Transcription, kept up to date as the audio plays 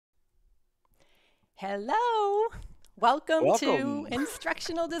Hello. Welcome to Welcome.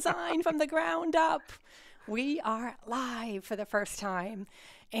 Instructional Design from the Ground Up. We are live for the first time,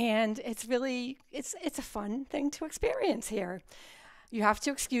 and it's a fun thing to experience here. You have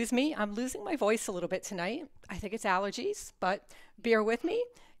to excuse me. I'm losing my voice a little bit tonight. I think it's allergies, but bear with me.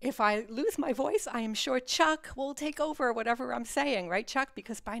 If I lose my voice, I am sure Chuck will take over whatever I'm saying, right, Chuck?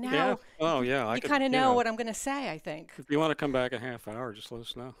 Because by Yeah. now Oh, yeah. I you could, kind of know what I'm going to say, I think. if you want to come back a half hour, just let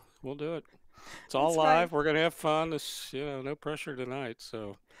us know. We'll do it. It's all That's right. live. We're going to have fun. No pressure tonight.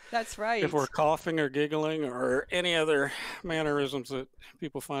 So That's if we're right. coughing or giggling or any other mannerisms that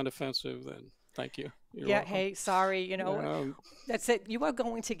people find offensive, then thank you. You're Yeah, welcome. hey, sorry, Um, that's it. You are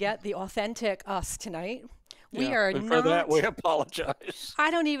going to get the authentic us tonight. We yeah. are And for that, we not, apologize.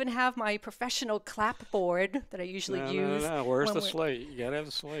 I don't even have my professional clapboard that I usually No, no, use no. Where's when the we're, slate? You got to have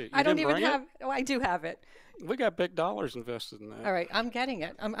the slate. I You don't didn't even bring it? have, oh, I do have it. We got big dollars invested in that. All right, I'm getting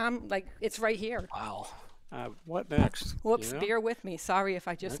it. I'm like, it's right here. Wow. What next? Whoops, bear with me. Sorry if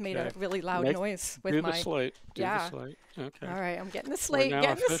I just made a Okay. really loud Make noise with Do the my, slate. Do the yeah. slate. Okay. All right, I'm getting the We're slate, now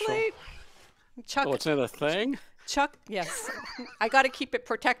getting the official. slate. Oh, Chuck, it's in a thing? Chuck, yes. I got to keep it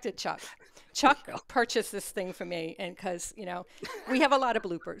protected, Chuck. Chuck purchased this thing for me, and because, we have a lot of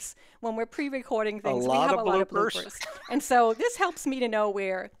bloopers. When we're pre recording A things, we lot have of a lot of bloopers? bloopers. And so this helps me to know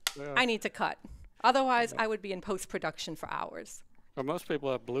where Yeah. I need to cut. Otherwise, Yeah. I would be in post production for hours. Well, most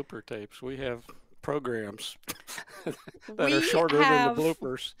people have blooper tapes. We have programs that are We shorter than the have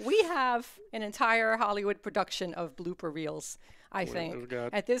bloopers. we have an entire Hollywood production of blooper reels, I think. We've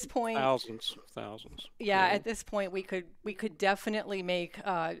got At this point, thousands. yeah, Yeah. at this point we could definitely make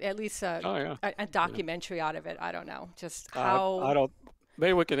at least a, Oh, yeah. a, a Yeah. documentary out of it. I don't know, just I how. don't.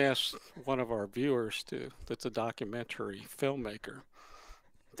 Maybe we can ask one of our viewers that's a documentary filmmaker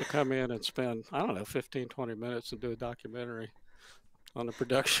to come in and spend, I don't know, 15, 20 minutes and do a documentary on the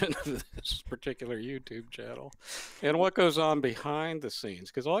production of this particular YouTube channel and what goes on behind the scenes.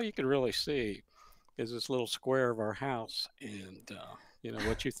 Because all you can really see is this little square of our house and,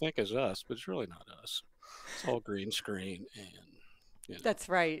 what you think is us, but it's really not us. It's all green screen and, That's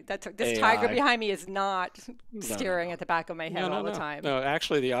right. This tiger AI. behind me is not No, no, staring no. at the back of my head No, no, all the no. time. No,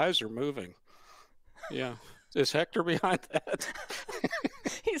 actually, the eyes are moving. Yeah. Is Hector behind that?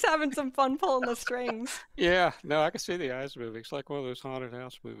 He's having some fun pulling the strings. Yeah. No, I can see the eyes moving. It's like one of those haunted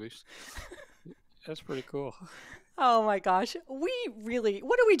house movies. That's pretty cool. Oh my gosh.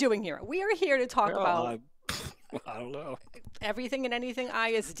 What are we doing here? We are here to talk Well, about I don't know. everything and anything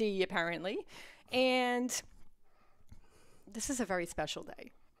ISD, apparently. And this is a very special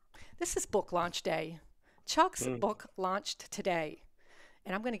day. This is book launch day. Chuck's Mm. book launched today.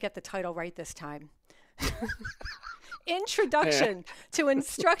 And I'm going to get the title right this time. Yeah. Introduction to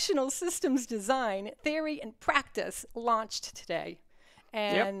Instructional Systems Design, Theory and Practice launched today.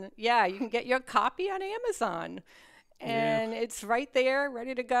 Yep. And yeah, you can get your copy on Amazon. Yeah. And it's right there,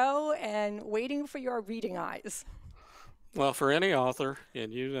 ready to go, and waiting for your reading eyes. Well, for any author,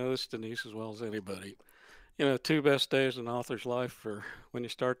 and you know this, Denise, as well as anybody, two best days in an author's life are when you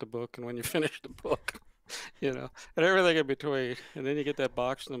start the book and when you finish the book, and everything in between. And then you get that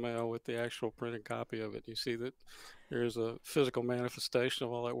box in the mail with the actual printed copy of it. You see that there's a physical manifestation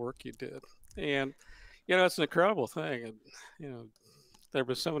of all that work you did. And, it's an incredible thing. And, there have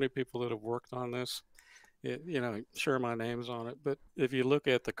been so many people that have worked on this. Sure, my name's on it. But if you look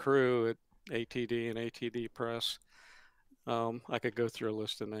at the crew at ATD and ATD Press, I could go through a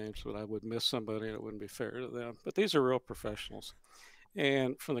list of names, but I would miss somebody and it wouldn't be fair to them. But these are real professionals.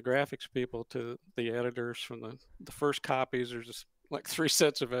 And from the graphics people to the editors, from the first copies, there's just like three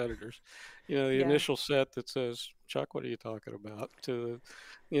sets of editors. The Yeah. initial set that says, Chuck, what are you talking about? To,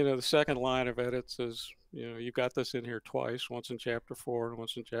 the second line of edits says, you got this in here twice, once in chapter 4 and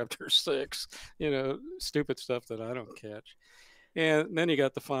once in chapter 6, stupid stuff that I don't catch. And then you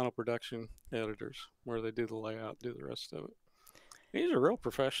got the final production editors where they do the layout, do the rest of it. These are real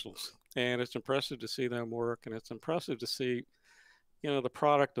professionals, and it's impressive to see them work, and it's impressive to see, the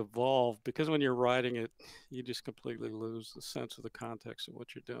product evolve, because when you're writing it, you just completely lose the sense of the context of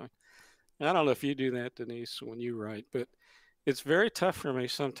what you're doing. And I don't know if you do that, Denise, when you write, but it's very tough for me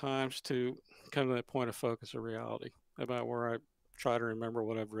sometimes to come to that point of focus of reality about where I try to remember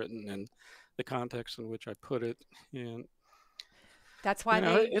what I've written and the context in which I put it. And That's why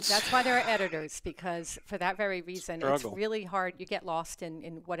it's that's why there are editors, because for that very reason, it's struggle. really hard. You get lost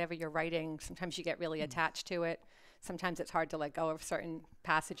in whatever you're writing. Sometimes you get really attached to it. Sometimes it's hard to let go of certain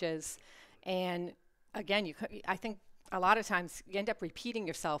passages. And again, I think a lot of times you end up repeating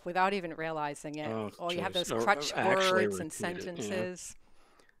yourself without even realizing it. Oh, Or you have jeez. those Or crutch actually words and repeat it. Yeah. sentences.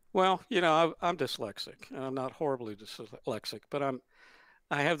 Well, I'm dyslexic. I'm not horribly dyslexic, but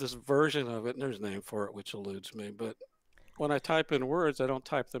I have this version of it, and there's a name for it, which eludes me. But when I type in words, I don't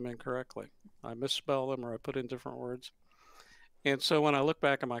type them incorrectly. I misspell them or I put in different words. And so when I look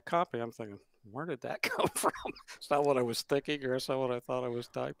back at my copy, I'm thinking, where did that come from? It's not what I was thinking, or it's not what I thought I was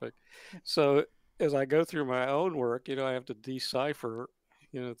typing. So as I go through my own work, I have to decipher,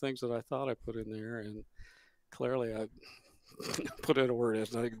 things that I thought I put in there, and clearly I put in a word that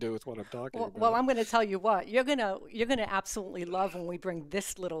has nothing to do with what I'm talking Well, about. I'm going to tell you what you're gonna absolutely love when we bring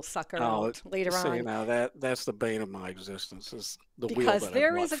this little sucker Oh, out later see on, now that's the bane of my existence is the wheel because that I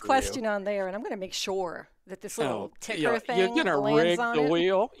there bought is a for you. question on there, and I'm going to make sure that this Oh, little yeah, ticker you're thing gonna lands rig on the it.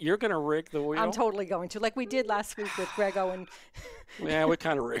 wheel. You're gonna rig the I'm wheel. totally going to, like we did last week with Grego and Yeah, we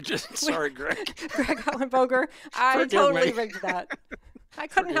kind of rigged it. with Sorry, Greg. Grego and Boger. I Forgive totally me. rigged that. I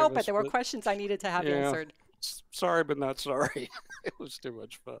couldn't Forgive help it. us, There were but questions I needed to have yeah, answered. sorry, but not sorry. It was too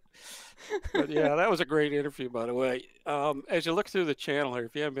much fun. But yeah, that was a great interview, by the way. As you look through the channel here,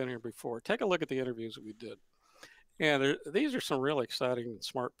 if you haven't been here before, take a look at the interviews that we did. And these are some really exciting and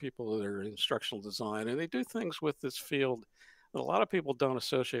smart people that are in instructional design, and they do things with this field that a lot of people don't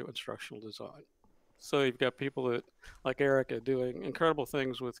associate with instructional design. So you've got people that, like Erica, doing incredible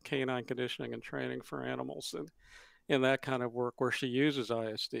things with canine conditioning and training for animals, and in that kind of work where she uses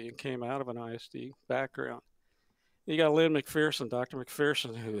ISD and came out of an ISD background. You got Lynn McPherson, Dr.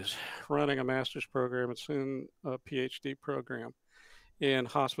 McPherson, who is running a master's program and soon a PhD program in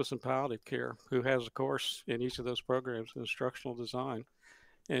hospice and palliative care, who has a course in each of those programs in instructional design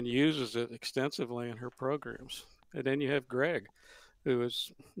and uses it extensively in her programs. And then you have Greg, who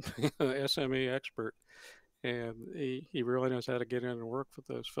is an SME expert, and he really knows how to get in and work with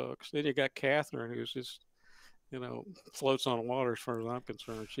those folks. Then you got Catherine, who's just, floats on water as far as I'm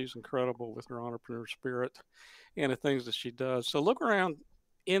concerned. She's incredible with her entrepreneur spirit and the things that she does. So look around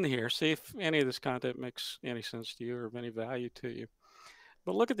in here, see if any of this content makes any sense to you or of any value to you.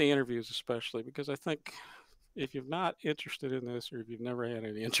 But look at the interviews especially, because I think if you're not interested in this or if you've never had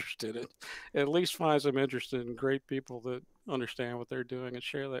any interest in it, at least find some interest in great people that understand what they're doing and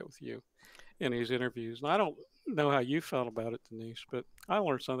share that with you in these interviews. And I don't know how you felt about it, Denise, but I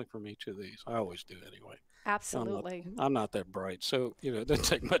learned something from each of these. I always do anyway. I'm not Absolutely. I'm not that bright, so it doesn't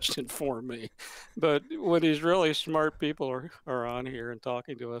take much to inform me. But when these really smart people are on here and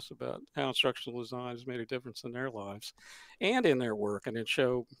talking to us about how instructional design has made a difference in their lives and in their work and in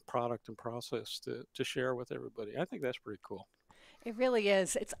show product and process to share with everybody, I think that's pretty cool. It really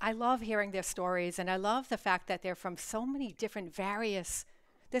is. I love hearing their stories, and I love the fact that they're from so many different various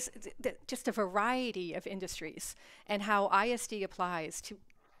just a variety of industries, and how ISD applies to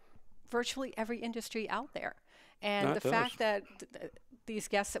virtually every industry out there. And That the does. fact that these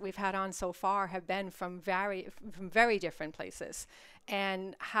guests that we've had on so far have been from very different places,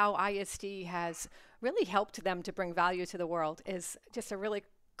 and how ISD has really helped them to bring value to the world is just a really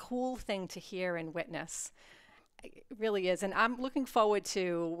cool thing to hear and witness. It really is. And I'm looking forward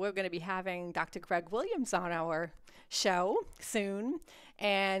to, we're going to be having Dr. Greg Williams on our show soon.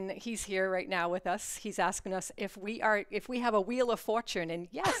 And he's here right now with us. He's asking us if we have a wheel of fortune. And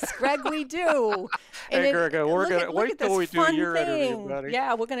yes, Greg, we do. And Hey, Greg, we're gonna look wait at till this we do fun your interview, thing. buddy.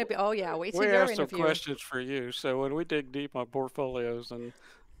 Yeah, we're going to be, oh yeah, wait till We your have some interview. questions for you. So when we dig deep on portfolios and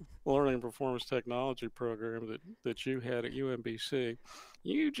learning and performance technology program that you had at UMBC,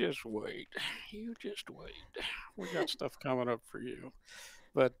 you just wait. You just wait. We got stuff coming up for you.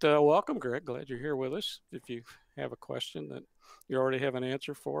 But welcome, Greg. Glad you're here with us. If you have a question that you already have an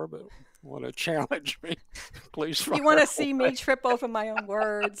answer for, but want to challenge me, please You want fire to see away. me trip over my own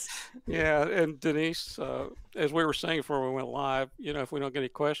words? Yeah, and Denise, as we were saying before we went live, if we don't get any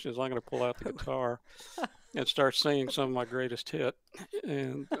questions, I'm going to pull out the guitar and start singing some of my greatest hit,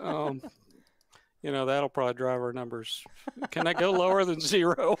 and that'll probably drive our numbers. Can I go lower than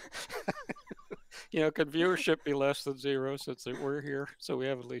zero? Could viewership be less than zero since we're here? So we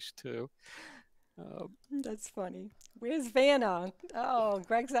have at least two. Uh, That's funny. Where's Vanna? Oh,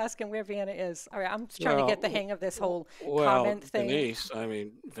 Greg's asking where Vanna is. All right, I'm just trying to get the well, hang of this whole well, comment thing. Denise, I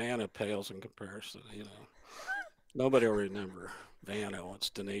mean, Vanna pales in comparison. Nobody will remember Vanna once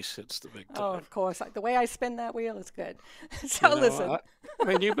Denise hits the big Oh, time. of course. The way I spin that wheel is good. You So know, listen, I, I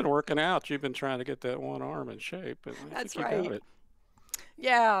mean, you've been working out. You've been trying to get that one arm in shape, and I that's think you got right. it.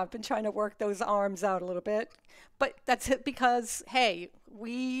 Yeah, I've been trying to work those arms out a little bit. But that's it because, hey,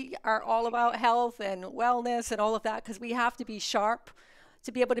 we are all about health and wellness and all of that because we have to be sharp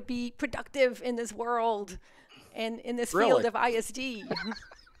to be able to be productive in this world and in this field Really? of ISD.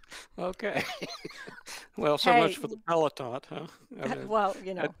 Okay. Well, so much Hey, for the Peloton, huh? I mean, well,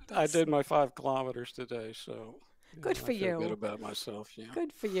 I that's did my 5 kilometers today, so Good I for feel good you. about myself. Yeah.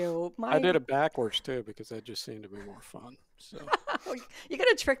 Good for you. I My did it backwards too because that just seemed to be more fun. So you got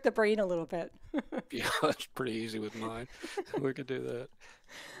to trick the brain a little bit. yeah, it's pretty easy with mine. We could do that.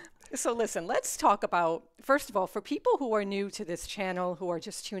 So, listen, let's talk about, first of all, for people who are new to this channel, who are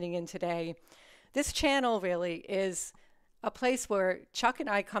just tuning in today, this channel really is a place where Chuck and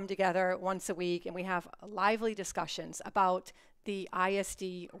I come together once a week and we have lively discussions about the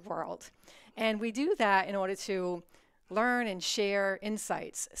ISD world. And we do that in order to learn and share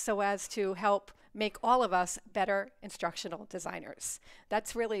insights so as to help make all of us better instructional designers.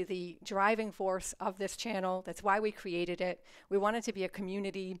 That's really the driving force of this channel. That's why we created it. We want it to be a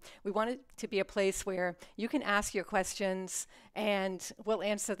community. We want it to be a place where you can ask your questions and we'll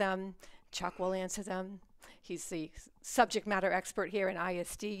answer them. Chuck will answer them. He's the subject matter expert here in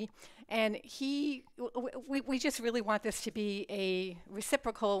ISD. And we just really want this to be a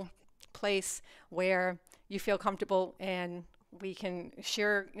reciprocal place where you feel comfortable and we can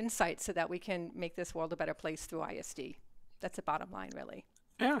share insights so that we can make this world a better place through ISD. That's the bottom line, really.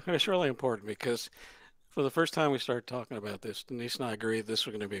 Yeah, it's really important because for the first time we started talking about this, Denise and I agreed this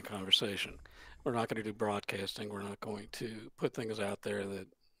was going to be a conversation. We're not going to do broadcasting. We're not going to put things out there that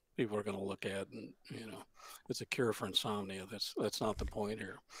people are going to look at and, it's a cure for insomnia. That's not the point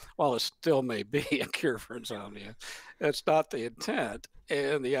here. While it still may be a cure for insomnia, that's not the intent.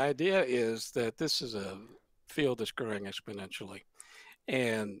 And the idea is that this is a field that's growing exponentially.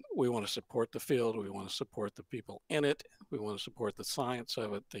 And we want to support the field. We want to support the people in it. We want to support the science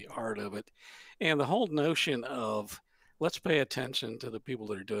of it, the art of it. And the whole notion of let's pay attention to the people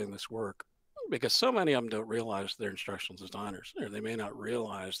that are doing this work because so many of them don't realize they're instructional designers, or they may not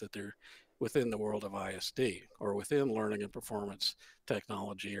realize that they're within the world of ISD or within learning and performance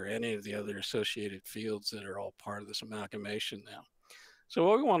technology or any of the other associated fields that are all part of this amalgamation now. So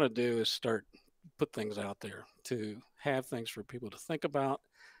what we want to do is start put things out there to have things for people to think about,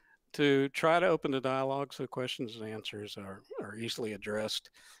 to try to open the dialogue so questions and answers are easily addressed.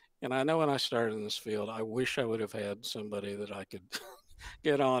 And I know when I started in this field, I wish I would have had somebody that I could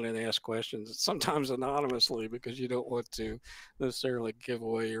get on and ask questions, sometimes anonymously, because you don't want to necessarily give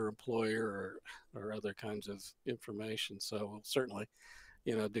away your employer or other kinds of information. So we'll certainly,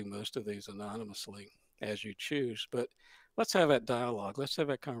 do most of these anonymously as you choose. But let's have that dialogue. Let's have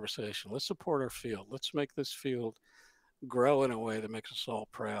that conversation. Let's support our field. Let's make this field grow in a way that makes us all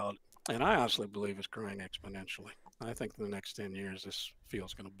proud. And I honestly believe it's growing exponentially. I think in the next 10 years, this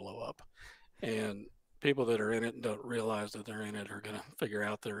field's going to blow up. And people that are in it and don't realize that they're in it are going to figure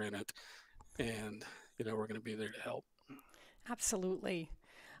out they're in it. And, we're going to be there to help. Absolutely.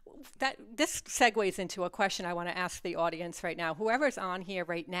 This segues into a question I want to ask the audience right now. Whoever's on here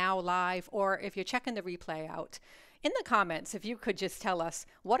right now live, or if you're checking the replay out, in the comments, if you could just tell us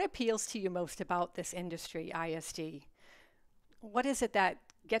what appeals to you most about this industry, ISD. What is it that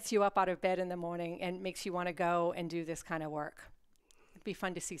gets you up out of bed in the morning and makes you want to go and do this kind of work? It'd be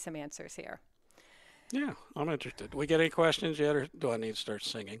fun to see some answers here. Yeah, I'm interested. We get any questions yet, or do I need to start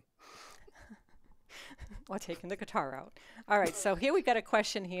singing? Or taking the guitar out. All right, so here we got a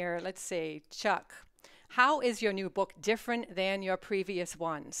question here. Let's see. Chuck, how is your new book different than your previous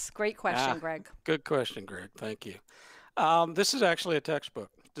ones? Great question, Greg. Good question, Greg. Thank you. This is actually a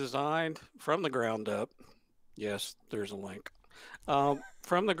textbook designed from the ground up. Yes, there's a link.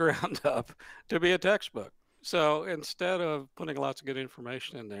 From the ground up to be a textbook. So instead of putting lots of good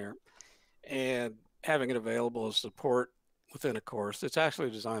information in there and having it available as support within a course, it's actually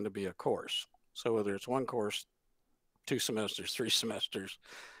designed to be a course. So whether it's one course, 2 semesters, 3 semesters,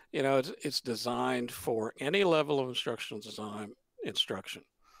 it's designed for any level of instructional design instruction.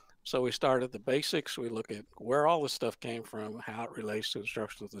 So we start at the basics. We look at where all this stuff came from, how it relates to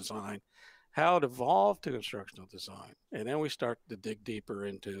instructional design, how it evolved to instructional design. And then we start to dig deeper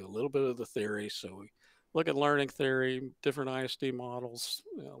into a little bit of the theory. So we look at learning theory, different ISD models,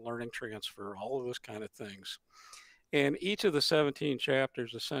 learning transfer, all of those kind of things. And each of the 17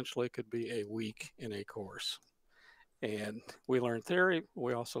 chapters essentially could be a week in a course. And we learn theory,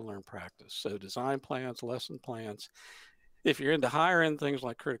 we also learn practice. So design plans, lesson plans. If you're into higher end things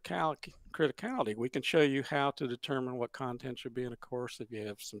like criticality, we can show you how to determine what content should be in a course if you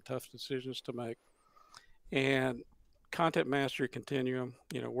have some tough decisions to make. And content mastery continuum,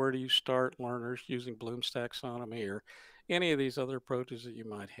 where do you start learners using Bloom's taxonomy or any of these other approaches that you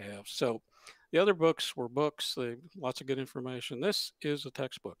might have. So the other books were books, lots of good information. This is a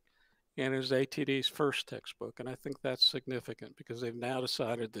textbook and is ATD's first textbook. And I think that's significant because they've now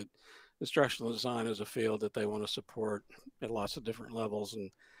decided that instructional design is a field that they want to support at lots of different levels.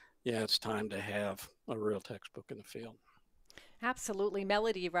 And yeah, it's time to have a real textbook in the field. Absolutely.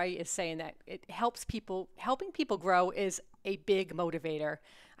 Melody, right, is saying that it helps people, helping people grow is a big motivator.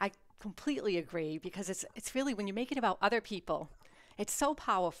 I completely agree because it's really when you make it about other people, it's so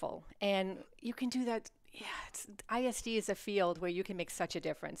powerful. And you can do that. Yeah, ISD is a field where you can make such a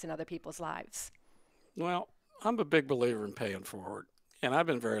difference in other people's lives. Well, I'm a big believer in paying forward, and I've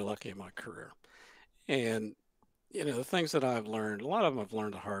been very lucky in my career. And the things that I've learned, a lot of them I've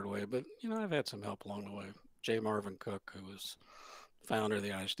learned the hard way, but I've had some help along the way. J. Marvin Cook, who was founder of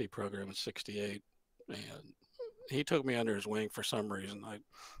the ISD program in '68, and he took me under his wing for some reason. I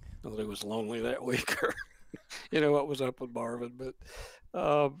don't know if he was lonely that week or what was up with Marvin, but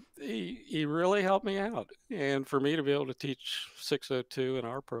he really helped me out. And for me to be able to teach 602 in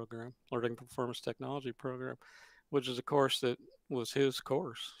our program, Learning Performance Technology program, which is a course that was his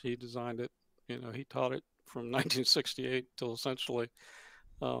course. He designed it. He taught it from 1968 till essentially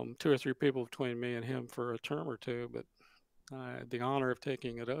two or three people between me and him for a term or two. But I had the honor of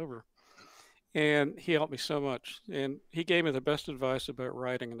taking it over. And he helped me so much. And he gave me the best advice about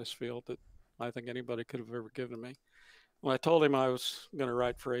writing in this field that I think anybody could have ever given me. When I told him I was going to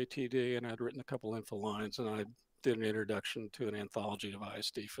write for ATD and I'd written a couple info lines and I did an introduction to an anthology of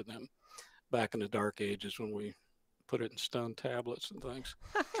ISD for them back in the dark ages when we put it in stone tablets and things.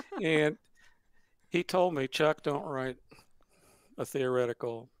 And he told me, Chuck, don't write a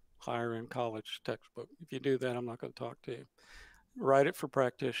theoretical higher end college textbook. If you do that, I'm not going to talk to you. Write it for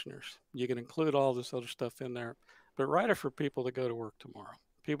practitioners. You can include all this other stuff in there, but write it for people that go to work tomorrow.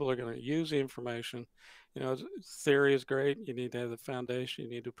 People are going to use the information. Theory is great. You need to have the foundation. You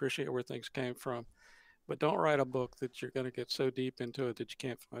need to appreciate where things came from, but don't write a book that you're going to get so deep into it that you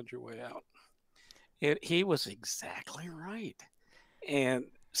can't find your way out. And he was exactly right. And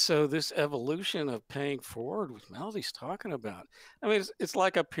so this evolution of paying forward, what Melody's talking about, I mean, it's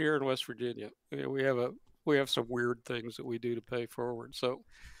like up here in West Virginia. We have some weird things that we do to pay forward. So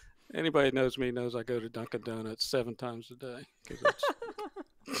anybody that knows me knows I go to Dunkin' Donuts 7 times a day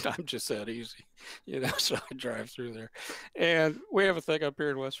because I'm just that easy, So I drive through there, and we have a thing up here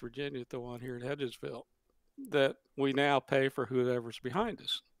in West Virginia, the one here in Hedgesville, that we now pay for whoever's behind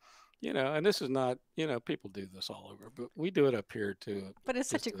us. And this is not, people do this all over, but we do it up here too. But it's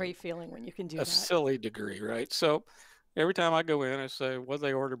such Just a great feeling when you can do a that. silly degree, right? So every time I go in, I say, what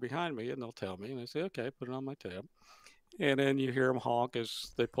they order behind me? And they'll tell me. And I say, okay, put it on my tab. And then you hear them honk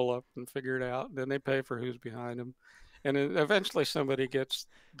as they pull up and figure it out. And then they pay for who's behind them. And then eventually somebody gets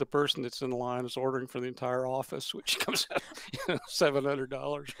the person that's in the line is ordering for the entire office, which comes out $700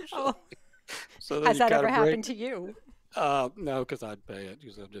 or Oh, something. So then has you that kind ever of break. happened to you? No, because I'd pay it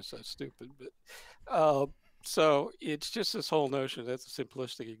because I'm just that stupid. But uh, so it's just this whole notion. That's a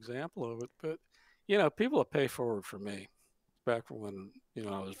simplistic example of it. But people that pay forward for me back from when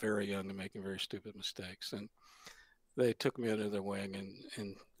I was very young and making very stupid mistakes, and they took me under their wing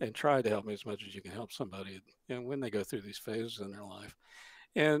and tried to help me as much as you can help somebody, when they go through these phases in their life.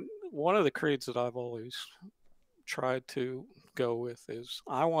 And one of the creeds that I've always tried to go with is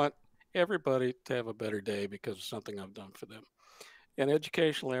I want everybody to have a better day because of something I've done for them. And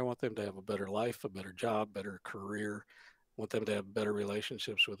educationally, I want them to have a better life, a better job, better career. I want them to have better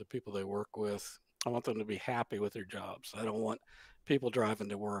relationships with the people they work with. I want them to be happy with their jobs. I don't want people driving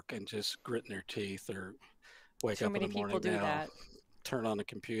to work and just gritting their teeth or wake Too up in many the people morning do now, that. turn on the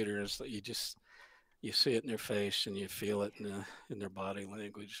computer, and you see it in their face and you feel it in their body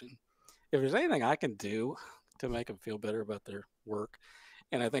language. And if there's anything I can do to make them feel better about their work,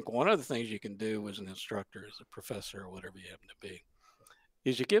 and I think one of the things you can do as an instructor, as a professor, or whatever you happen to be,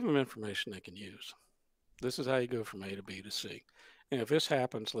 is you give them information they can use. This is how you go from A to B to C. And if this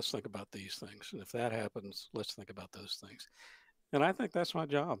happens, let's think about these things. And if that happens, let's think about those things. And I think that's my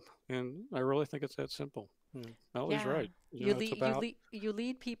job. And I really think it's that simple. Ellie's Yeah. right. It's about, You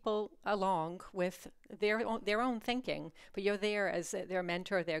lead people along with their own thinking, but you're there as their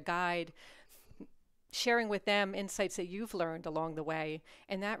mentor, their guide, sharing with them insights that you've learned along the way.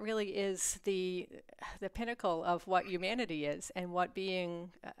 And that really is the pinnacle of what humanity is and what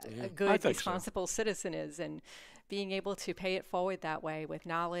being yeah, a I good, think so. responsible citizen is, and being able to pay it forward that way with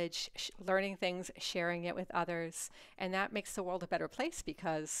knowledge, learning things, sharing it with others. And that makes the world a better place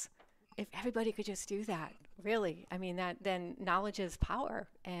because if everybody could just do that, really, I mean, that then knowledge is power.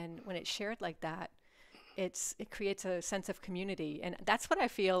 And when it's shared like that, it creates a sense of community. And that's what I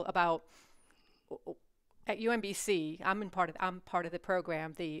feel about at UMBC. I'm part of the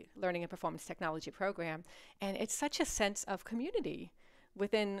program, the Learning and Performance Technology program, and it's such a sense of community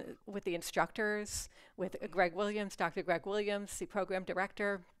with the instructors, with Greg Williams, Dr. Greg Williams, the program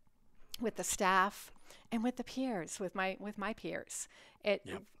director. with the staff and with the peers, with my peers. It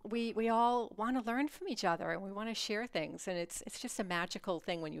Yep. we all want to learn from each other and we want to share things, and it's just a magical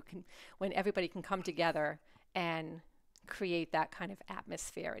thing when everybody can come together and create that kind of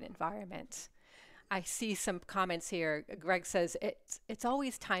atmosphere and environment. I see some comments here. Greg says it's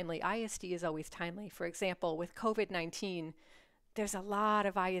always timely. ISD is always timely. For example, with COVID-19, there's a lot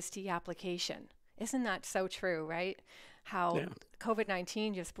of ISD application. Isn't that so true, right? How Yeah.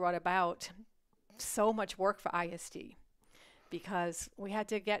 COVID-19 just brought about so much work for ISD because we had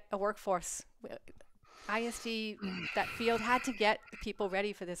to get a workforce. ISD, that field had to get the people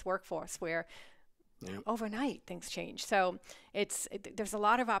ready for this workforce where Yep. overnight things change. So there's a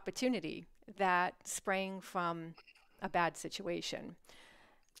lot of opportunity that sprang from a bad situation.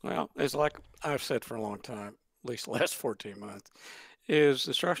 Well, it's like I've said for a long time, at least the last 14 months, is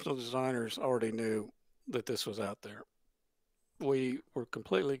instructional designers already knew that this was out there. We were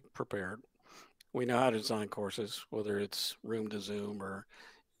completely prepared. We know how to design courses, whether it's room to Zoom or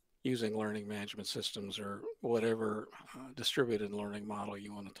using learning management systems or whatever distributed learning model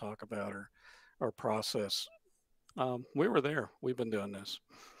you want to talk about or process. We were there. We've been doing this.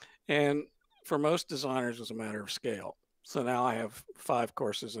 And for most designers, it's a matter of scale. So now I have 5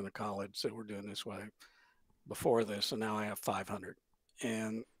 courses in a college that we're doing this way before this, and now I have 500.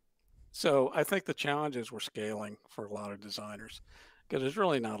 And so I think the challenges were scaling for a lot of designers because there's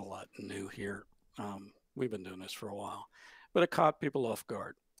really not a lot new here. We've been doing this for a while, but it caught people off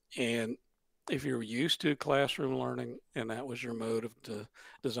guard. And if you're used to classroom learning and that was your mode of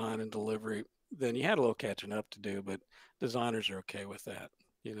design and delivery, then you had a little catching up to do, but designers are okay with that.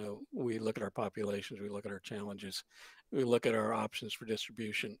 You know, we look at our populations, we look at our challenges, we look at our options for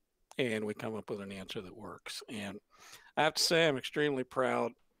distribution, and we come up with an answer that works. And I have to say, I'm extremely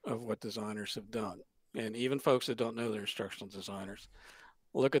proud of what designers have done. And even folks that don't know they're instructional designers,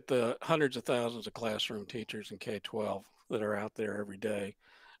 look at the hundreds of thousands of classroom teachers in K-12 that are out there every day,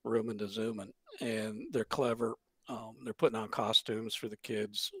 rooming to zooming, and they're clever. They're putting on costumes for the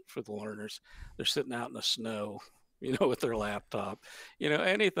kids, for the learners. They're sitting out in the snow, with their laptop,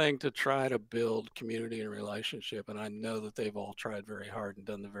 anything to try to build community and relationship. And I know that they've all tried very hard and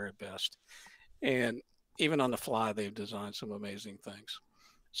done the very best. And even on the fly, they've designed some amazing things.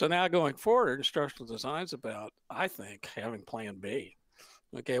 So now going forward, instructional design is about, I think, having plan B.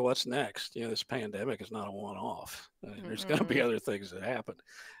 Okay, what's next? This pandemic is not a one-off. There's going to be Mm-mm. other things that happen.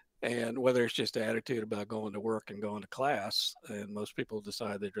 And whether it's just attitude about going to work and going to class, and most people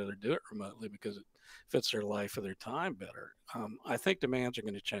decide they'd rather do it remotely because it fits their life or their time better. I think demands are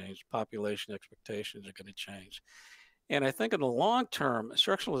going to change. Population expectations are going to change. And I think in the long term,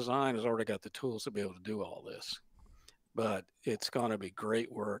 instructional design has already got the tools to be able to do all this. But it's going to be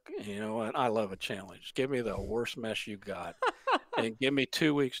great work. And you know what? I love a challenge. Give me the worst mess you got and give me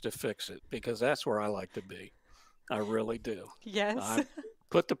 2 weeks to fix it because that's where I like to be. I really do. Yes. I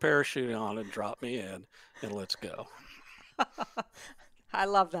put the parachute on and drop me in and let's go. I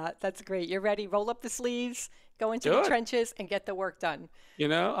love that. That's great. You're ready. Roll up the sleeves, go into the Do it. trenches, and get the work done.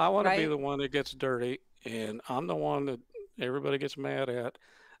 I want to be Right? the one that gets dirty and I'm the one that everybody gets mad at.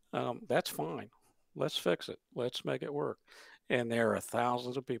 That's fine. Let's fix it. Let's make it work. And there are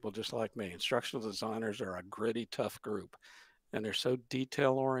thousands of people just like me. Instructional designers are a gritty, tough group, and they're so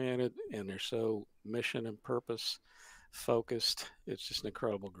detail oriented and they're so mission and purpose focused. It's just an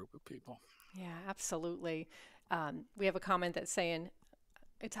incredible group of people. Yeah, absolutely. We have a comment that's saying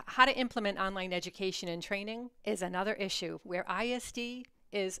it's how to implement online education and training is another issue where ISD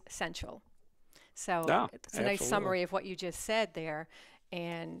is central. So Yeah, it's a nice absolutely. summary of what you just said there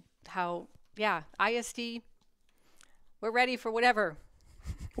and how, yeah, ISD, we're ready for whatever.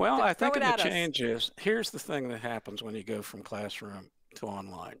 Well, I Throw think it in the at us. change is here's the thing that happens when you go from classroom to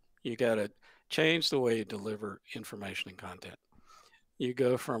online. You got to change the way you deliver information and content. You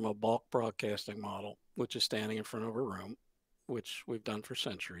go from a bulk broadcasting model, which is standing in front of a room, which we've done for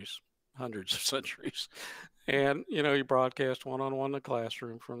centuries, hundreds of centuries. And, you broadcast one on one in the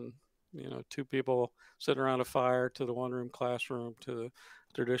classroom from, 2 people sitting around a fire to the one room classroom to the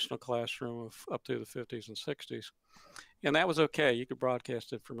traditional classroom of up to the 50s and 60s. And that was okay. You could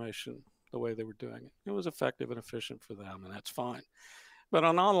broadcast information the way they were doing it. It was effective and efficient for them, and that's fine. But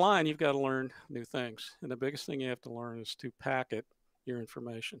on online, you've got to learn new things. And the biggest thing you have to learn is to packet your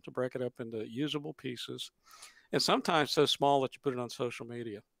information, to break it up into usable pieces, and sometimes so small that you put it on social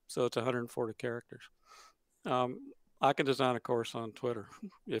media. So it's 140 characters. Um, I can design a course on Twitter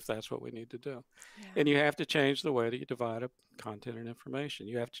if that's what we need to do. Yeah. And you have to change the way that you divide up content and information.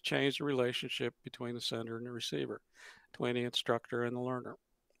 You have to change the relationship between the sender and the receiver, between the instructor and the learner.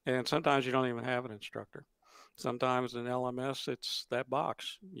 And sometimes you don't even have an instructor. Sometimes in LMS, it's that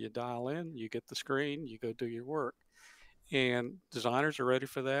box. You dial in, you get the screen, you go do your work. And designers are ready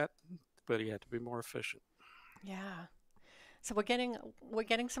for that, but you have to be more efficient. Yeah. So we're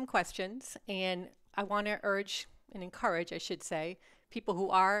getting some questions, and I want to urge and encourage, I should say, people who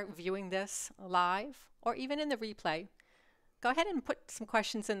are viewing this live or even in the replay, go ahead and put some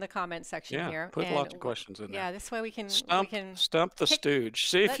questions in the comment section Yeah, here, put and lots of questions in there. yeah, this way we Stump, can stump the kick. stooge.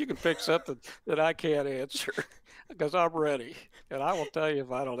 See if Let you can pick something that I can't answer, because I'm ready, and I will tell you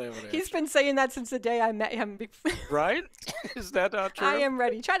if I don't have an He's answer. been saying that since the day I met him. Right? Is that not I true? am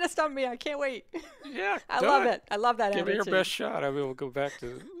ready. Try to stump me. I can't wait. Yeah, I do love it. it. I love that Give me your best attitude. shot. I mean, we'll go back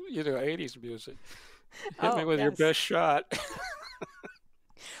to 80s music. Hit me Oh, with your yes. best shot. No,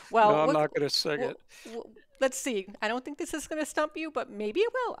 Well, I'm not going to sing we'll, it. let's see. I don't think this is going to stump you, but maybe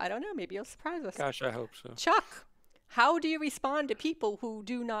it will. I don't know. Maybe you'll surprise us. Gosh, I hope so. Chuck, how do you respond to people who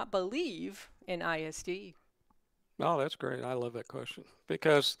do not believe in ISD? Oh, that's great. I love that question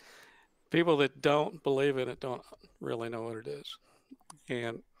because people that don't believe in it don't really know what it is.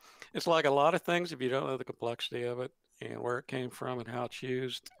 And it's like a lot of things, if you don't know the complexity of it and where it came from and how it's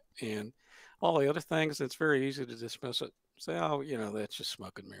used and all the other things, it's very easy to dismiss it. Say, oh, that's just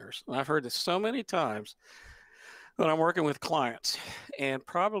smoke and mirrors. And I've heard this so many times when I'm working with clients. And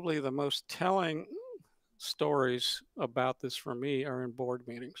probably the most telling stories about this for me are in board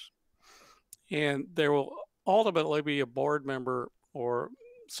meetings. And there will ultimately be a board member or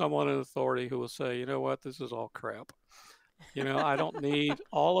someone in authority who will say, you know what, this is all crap. I don't need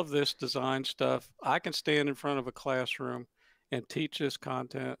all of this design stuff. I can stand in front of a classroom and teach this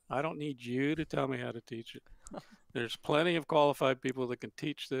content. I don't need you to tell me how to teach it. There's plenty of qualified people that can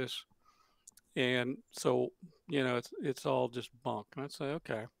teach this. And so, it's all just bunk. And I'd say,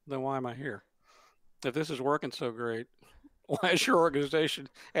 okay, then why am I here? If this is working so great, why is your organization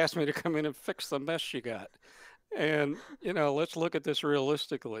asked me to come in and fix the mess you got? And, let's look at this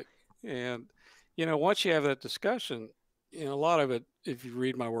realistically. And, once you have that discussion, a lot of it, if you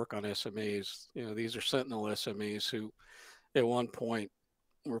read my work on SMEs, these are Sentinel SMEs who at one point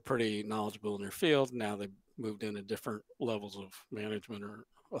were pretty knowledgeable in their field. Now they've moved into different levels of management or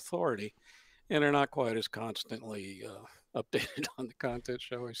authority, and they're not quite as constantly updated on the content,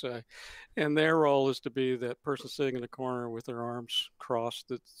 shall we say. And their role is to be that person sitting in the corner with their arms crossed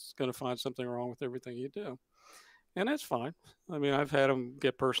that's going to find something wrong with everything you do. And that's fine. I mean, I've had them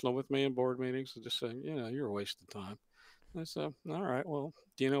get personal with me in board meetings and just say, you're a waste of time. I said, all right, well,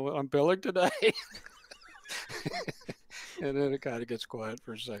 do you know what I'm billing today? And then it kind of gets quiet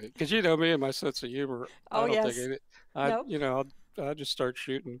for a second. Because you know me and my sense of humor, Oh, I don't think yes. it, Nope. I just start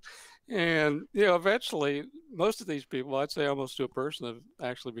shooting. And, eventually, most of these people, I'd say almost to a person, have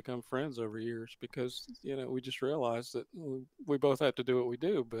actually become friends over years because, we just realize that we both have to do what we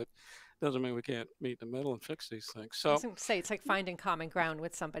do, but doesn't mean we can't meet in the middle and fix these things. I was So, going to say it's like finding common ground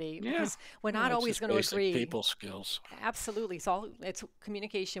with somebody yeah, because we're not yeah, it's always just going to basic agree. people skills. Absolutely. It's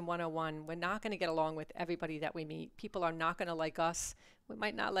communication 101. We're not going to get along with everybody that we meet. People are not going to like us. We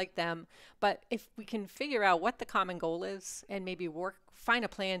might not like them. But if we can figure out what the common goal is and maybe find a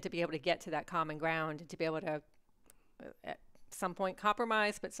plan to be able to get to that common ground and to be able to at some point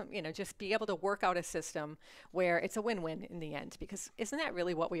compromise, but just be able to work out a system where it's a win-win in the end. Because isn't that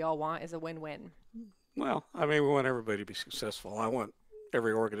really what we all want is a win-win? Well, I mean, we want everybody to be successful. I want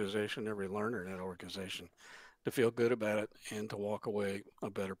every organization, every learner in that organization to feel good about it and to walk away a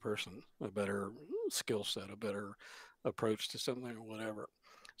better person, a better skill set, a better approach to something or whatever.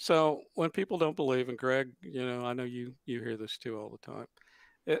 So when people don't believe, and Greg, I know you hear this too all the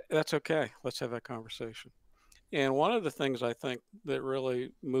time. That's okay. Let's have that conversation. And one of the things I think that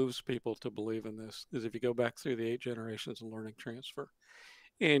really moves people to believe in this is if you go back through the 8 generations of learning transfer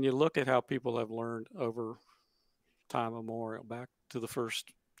and you look at how people have learned over time immemorial, back to the first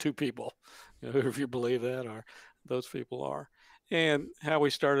two people, if you believe that, are those people are, and how we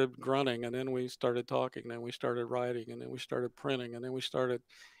started grunting, and then we started talking, then we started writing, and then we started printing, and then we started,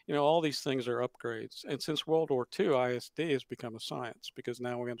 all these things are upgrades. And since World War II, ISD has become a science because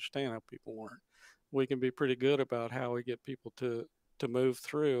now we understand how people learn. We can be pretty good about how we get people to move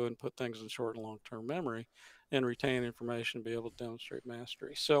through and put things in short and long term memory and retain information, be able to demonstrate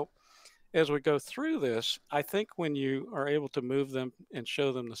mastery. So as we go through this, I think when you are able to move them and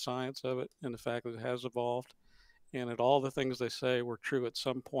show them the science of it and the fact that it has evolved and that all the things they say were true at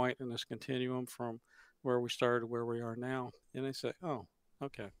some point in this continuum from where we started to where we are now, and they say, oh,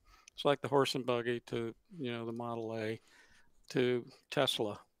 okay. It's like the horse and buggy to, the Model A to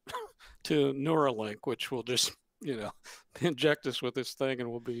Tesla to Neuralink, which will just you know, inject us with this thing and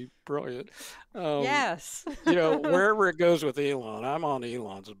we'll be brilliant. Um, Yes. wherever it goes with Elon, I'm on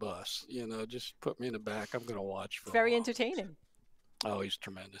Elon's bus. Just put me in the back. I'm going to watch for a Very while. entertaining. Oh, he's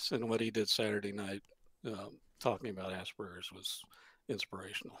tremendous. And what he did Saturday night, talking about Asperger's, was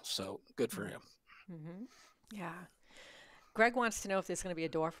inspirational. So good for him. Mm-hmm. Yeah. Greg wants to know if there's going to be a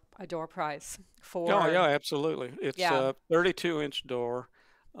door prize Oh, for yeah, absolutely. It's yeah. a 32-inch door.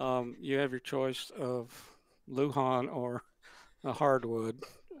 You have your choice of Lujan or a hardwood.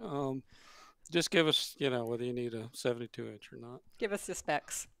 Um, just give us, whether you need a 72-inch or not. Give us the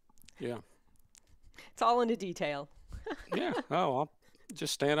specs. Yeah. It's all in the detail. Yeah. Oh, I'll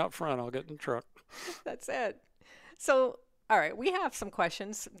just stand up front. I'll get in the truck. That's it. So, all right, we have some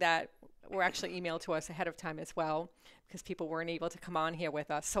questions that were actually emailed to us ahead of time as well because people weren't able to come on here with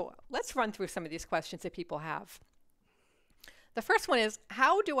us. So, let's run through some of these questions that people have. The first one is,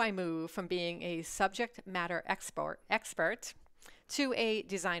 how do I move from being a subject matter expert to a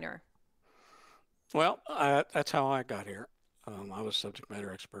designer? Well, that's how I got here. I was subject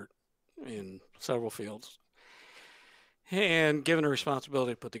matter expert in several fields and given a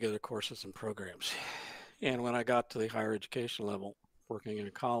responsibility to put together courses and programs. And when I got to the higher education level, working in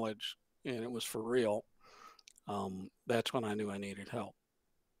a college, and it was for real, that's when I knew I needed help.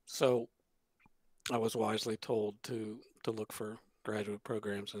 So I was wisely told to look for graduate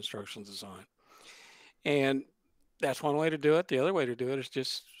programs in instructional design. And that's one way to do it. The other way to do it is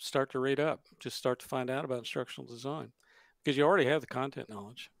just start to read up, just start to find out about instructional design because you already have the content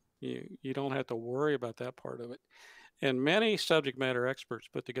knowledge. You don't have to worry about that part of it. And many subject matter experts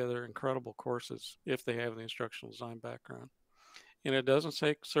put together incredible courses if they have the instructional design background. And it doesn't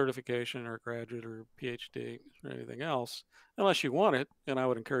take certification or graduate or PhD or anything else unless you want it. And I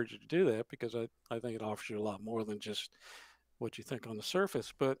would encourage you to do that because I think it offers you a lot more than just what you think on the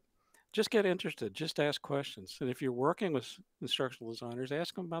surface. But just get interested, just ask questions. And if you're working with instructional designers,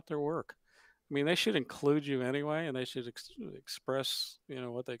 ask them about their work. I mean, they should include you anyway, and they should express,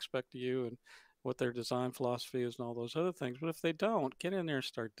 what they expect of you and what their design philosophy is and all those other things. But if they don't, get in there and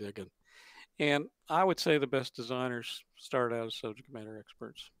start digging. And I would say the best designers start out as subject matter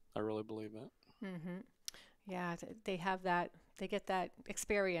experts. I really believe that. Mm-hmm. Yeah, they have that, they get that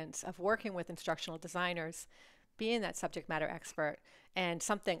experience of working with instructional designers, being that subject matter expert, and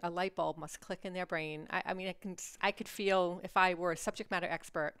a light bulb must click in their brain. I mean, I could feel if I were a subject matter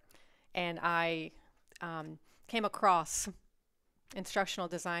expert and I came across instructional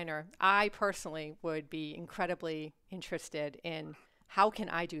designer, I personally would be incredibly interested in how can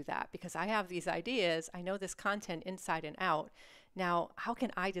I do that? Because I have these ideas, I know this content inside and out. Now, how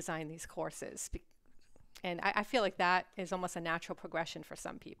can I design these courses? And I feel like that is almost a natural progression for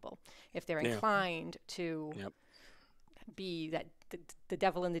some people if they're Yeah. inclined to Yep. be the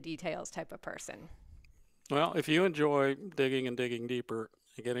devil in the details type of person. Well, if you enjoy digging and digging deeper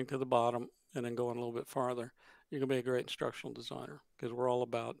and getting to the bottom and then going a little bit farther, you're going to be a great instructional designer because we're all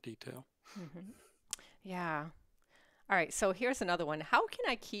about detail. Hmm. Yeah. All right. So here's another one. How can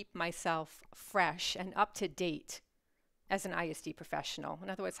I keep myself fresh and up to date as an ISD professional? In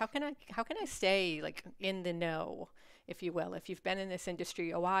other words, how can I stay like in the know, if you will, if you've been in this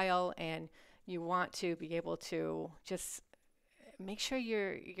industry a while and you want to be able to just make sure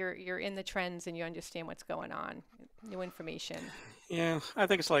you're in the trends and you understand what's going on, new information. Yeah, I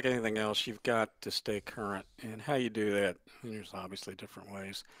think it's like anything else. You've got to stay current. And how you do that, and there's obviously different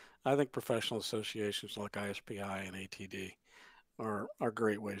ways. I think professional associations like ISPI and ATD are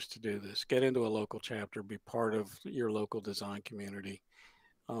great ways to do this. Get into a local chapter, be part of your local design community,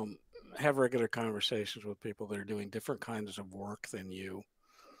 um, have regular conversations with people that are doing different kinds of work than you.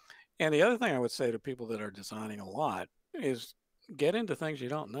 And the other thing I would say to people that are designing a lot is get into things you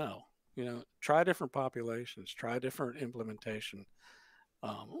don't know. Try different populations, try different implementation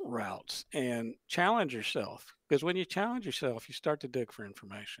routes, and challenge yourself. Because when you challenge yourself, you start to dig for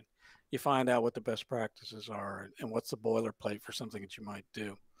information. You find out what the best practices are and what's the boilerplate for something that you might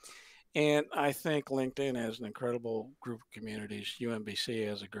do. And I think LinkedIn has an incredible group of communities. UMBC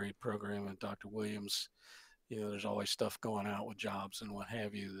has a great program, and Dr. Williams, there's always stuff going out with jobs and what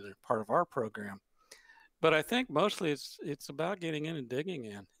have you that are part of our program. But I think mostly it's about getting in and digging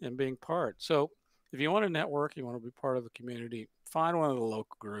in and being part. So if you want to network, you want to be part of a community, find one of the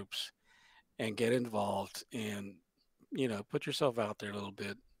local groups and get involved and put yourself out there a little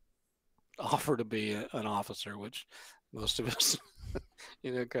bit. Offer to be an officer, which most of us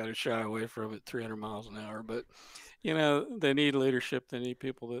kind of shy away from at 300 miles an hour. But they need leadership. They need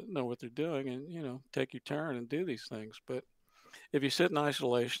people that know what they're doing and take your turn and do these things. But if you sit in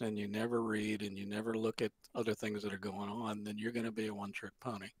isolation and you never read and you never look at other things that are going on, then you're going to be a one-trick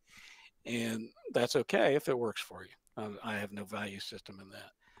pony. And that's okay if it works for you. I have no value system in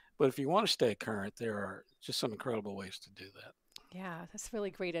that. But if you want to stay current, there are just some incredible ways to do that. Yeah, that's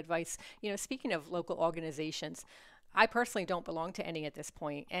really great advice. Speaking of local organizations, I personally don't belong to any at this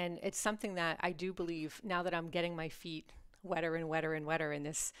point, and it's something that I do believe now that I'm getting my feet wetter and wetter and wetter in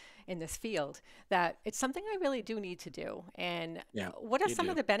this field, that it's something I really do need to do. And Yeah, what are you some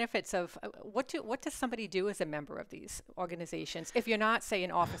of do. the benefits of what does somebody do as a member of these organizations if you're not, say,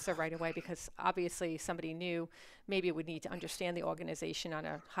 an officer right away? Because obviously somebody new maybe would need to understand the organization on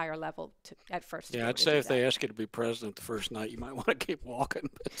a higher level at first to be Yeah, able I'd to say do if that. they ask you to be president the first night, you might want to keep walking.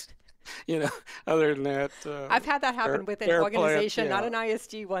 But you know, other than that, I've had that happen with an fair play. organization, not Yeah, an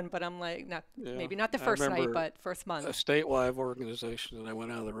ISD one, but I'm like, not yeah. maybe not the I first night, remember but first a month. statewide organization, and I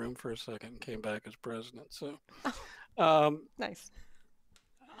went out of the room for a second and came back as president. So, Oh, um, nice.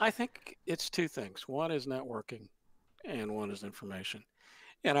 I think it's two things. One is networking, and one is information.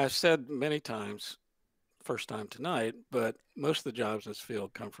 And I've said many times, first time tonight, but most of the jobs in this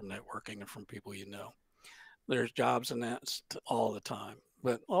field come from networking and from people you know. There's jobs announced all the time,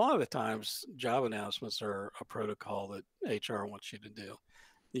 but a lot of the times, job announcements are a protocol that HR wants you to do.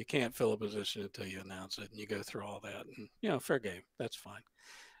 You can't fill a position until you announce it, and you go through all that. And fair game, that's fine.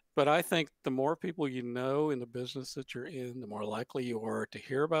 But I think the more people you know in the business that you're in, the more likely you are to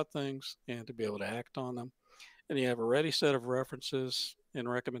hear about things and to be able to act on them. And you have a ready set of references and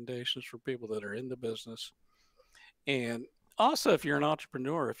recommendations for people that are in the business. And also, if you're an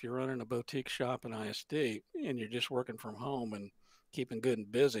entrepreneur, if you're running a boutique shop in ISD and you're just working from home and keeping good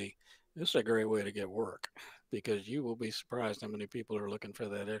and busy, this is a great way to get work because you will be surprised how many people are looking for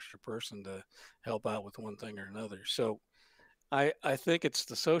that extra person to help out with one thing or another. So I think it's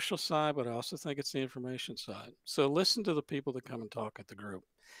the social side, but I also think it's the information side. So listen to the people that come and talk at the group.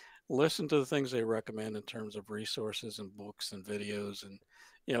 Listen to the things they recommend in terms of resources and books and videos and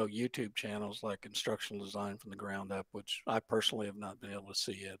YouTube channels like Instructional Design from the ground up, which I personally have not been able to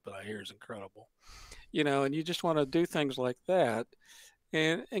see yet, but I hear is incredible. And you just want to do things like that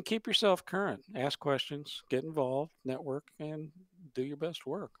and keep yourself current. Ask questions, get involved, network, and do your best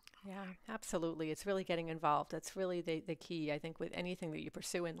work. Yeah, absolutely. It's really getting involved. That's really the key, I think, with anything that you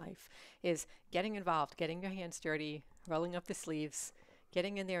pursue in life is getting involved, getting your hands dirty, rolling up the sleeves,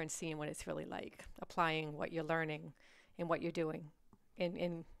 getting in there and seeing what it's really like, applying what you're learning and what you're doing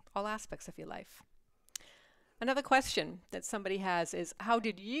in all aspects of your life. Another question that somebody has is how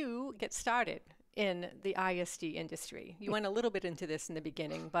did you get started in the ISD industry? You went a little bit into this in the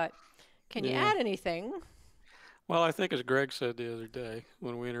beginning, but can you Yeah. add anything? Well, I think as Greg said the other day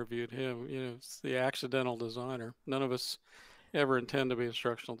when we interviewed him, it's the accidental designer. None of us ever intend to be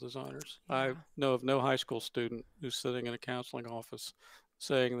instructional designers. I Yeah. know of no high school student who's sitting in a counseling office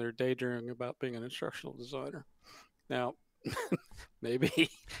saying they're daydreaming about being an instructional designer. Now, maybe,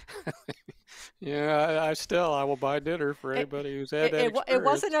 I will buy dinner for It, anybody who's had it, that it, it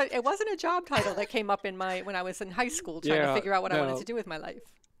experience. wasn't a job title that came up in my when I was in high school trying to Yeah, figure out what I wanted no, to do with my life.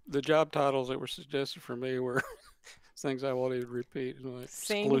 the job titles that were suggested for me were things I won't even repeat, like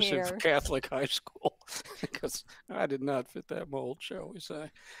Same exclusive here. Catholic high school, because I did not fit that mold, shall we say.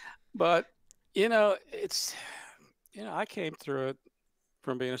 But, it's, I came through it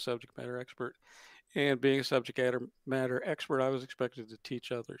from being a subject matter expert. And being a subject matter expert, I was expected to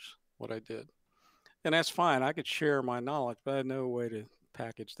teach others what I did. And that's fine. I could share my knowledge, but I had no way to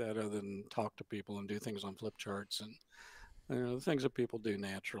package that other than talk to people and do things on flip charts and the things that people do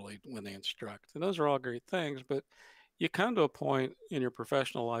naturally when they instruct. And those are all great things, but you come to a point in your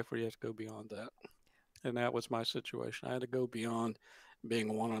professional life where you have to go beyond that. And that was my situation. I had to go beyond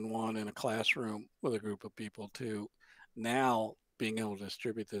being one on one in a classroom with a group of people to now being able to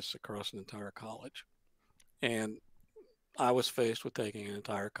distribute this across an entire college. And I was faced with taking an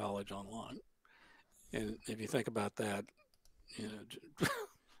entire college online. And if you think about that, you know,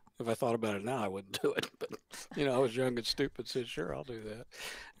 if I thought about it now, I wouldn't do it. But I was young and stupid, said sure, I'll do that.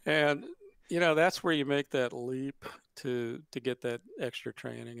 And that's where you make that leap to get that extra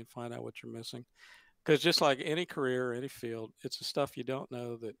training and find out what you're missing. Because just like any career, any field, it's the stuff you don't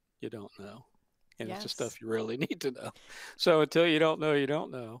know that you don't know. And it's the Yes. stuff you really need to know. So until you don't know, you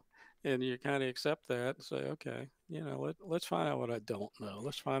don't know. And you kind of accept that and say, okay, let's find out what I don't know.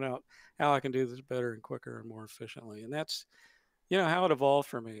 Let's find out how I can do this better and quicker and more efficiently. And that's, how it evolved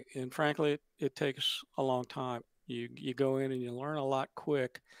for me. And frankly, it takes a long time. You go in and you learn a lot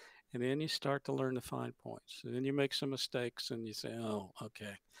quick, and then you start to learn the fine points. And then you make some mistakes, and you say, "Oh,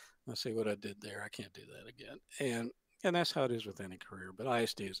 okay, I see what I did there. I can't do that again." And that's how it is with any career. But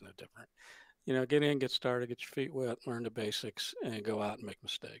ISD is no different. Get in, get started, get your feet wet, learn the basics, and go out and make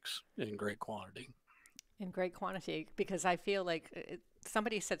mistakes in great quantity. In great quantity because I feel like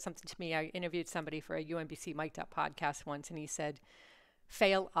somebody said something to me. I interviewed somebody for a UMBC Mic'd Up podcast once, and he said,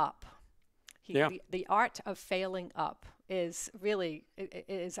 fail up. Yeah. The art of failing up is really, it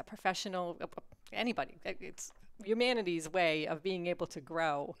is a professional, anybody. It's humanity's way of being able to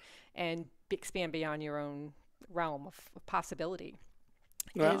grow and expand beyond your own realm of possibility.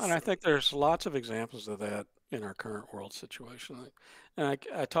 Well, and I think there's lots of examples of that in our current world situation. And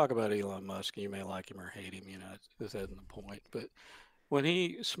I talk about Elon Musk, and you may like him or hate him, this isn't the point. But when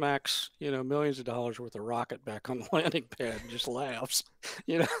he smacks, millions of dollars worth of rocket back on the landing pad and just laughs,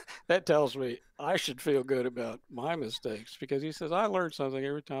 that tells me I should feel good about my mistakes, because he says, I learned something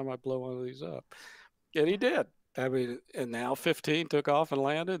every time I blow one of these up. And he did. I mean, and now 15 took off and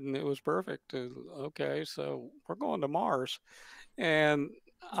landed, and it was perfect. And, okay, so we're going to Mars. And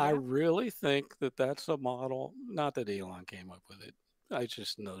I really think that that's a model, not that Elon came up with it. It's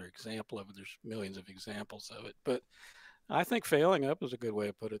just another example of it. There's millions of examples of it. But I think failing up is a good way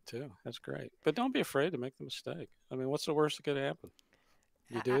to put it too. That's great. But don't be afraid to make the mistake. I mean, what's the worst that could happen?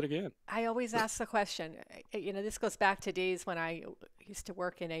 You do it again. I always ask the question, this goes back to days when I used to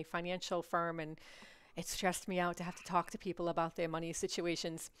work in a financial firm, and it stressed me out to have to talk to people about their money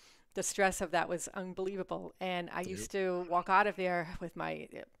situations. The stress of that was unbelievable. And I used to walk out of there with my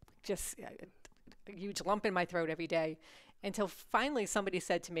just a huge lump in my throat every day, until finally somebody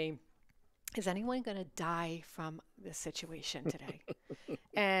said to me, is anyone going to die from this situation today?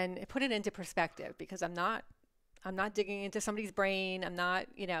 And it put it into perspective, because I'm not digging into somebody's brain. I'm not,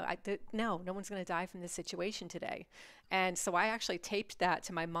 no one's going to die from this situation today. And so I actually taped that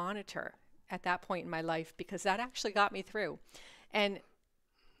to my monitor at that point in my life, because that actually got me through. And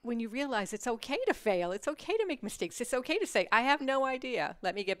when you realize it's okay to fail, it's okay to make mistakes, it's okay to say, I have no idea,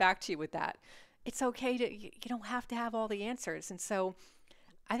 let me get back to you with that. It's okay to, you don't have to have all the answers. And so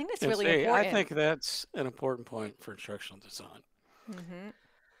I think that's really important. I think that's an important point for instructional design. Mm-hmm.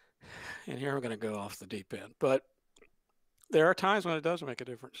 And here we're going to go off the deep end. But there are times when it does make a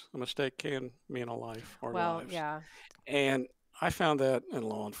difference. A mistake can mean a life or lives. Yeah. And I found that in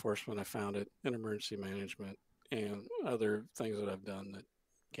law enforcement. I found it in emergency management and other things that I've done that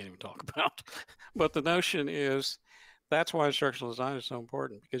can't even talk about. But the notion is, that's why instructional design is so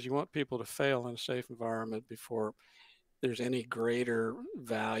important, because you want people to fail in a safe environment before there's any greater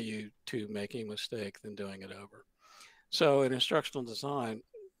value to making a mistake than doing it over. So in instructional design,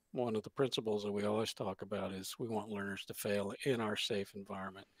 one of the principles that we always talk about is we want learners to fail in our safe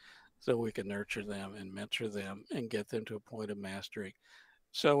environment, so we can nurture them and mentor them and get them to a point of mastery.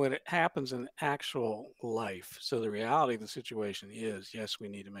 So when it happens in actual life, so the reality of the situation is, yes, we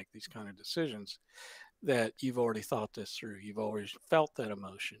need to make these kind of decisions, that you've already thought this through. You've always felt that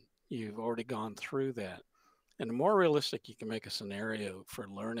emotion. You've already gone through that. And the more realistic you can make a scenario for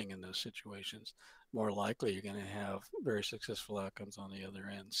learning in those situations, more likely you're going to have very successful outcomes on the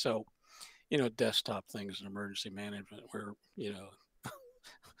other end. So, desktop things in emergency management where,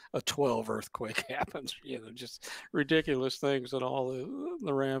 a 12 earthquake happens, just ridiculous things and all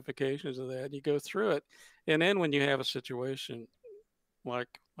the ramifications of that. You go through it. And then when you have a situation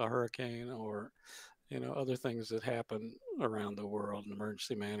like a hurricane or, other things that happen around the world, and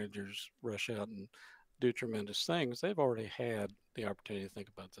emergency managers rush out and do tremendous things, they've already had the opportunity to think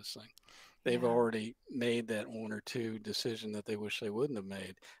about this thing. They've already made that one or two decision that they wish they wouldn't have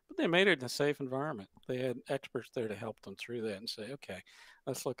made, but they made it in a safe environment. They had experts there to help them through that and say, okay,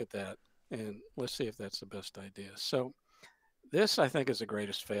 let's look at that and let's see if that's the best idea. So this, I think, is the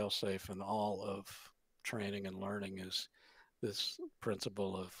greatest fail-safe in all of training and learning, is this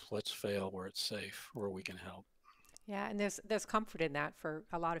principle of let's fail where it's safe, where we can help. Yeah, and there's comfort in that for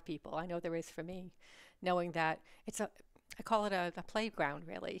a lot of people. I know there is for me, knowing that I call it a playground,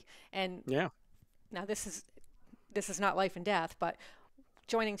 really. And now this is not life and death, but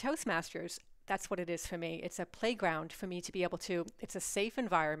joining Toastmasters, that's what it is for me. It's a playground for me to be able to. It's a safe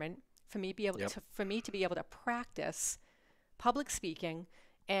environment for me to be able to practice public speaking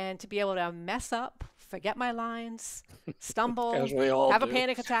and to be able to mess up, forget my lines, stumble, have a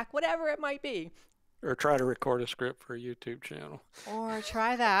panic attack, whatever it might be. Or try to record a script for a YouTube channel. Or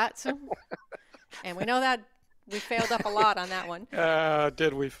try that. And we know that we failed up a lot on that one.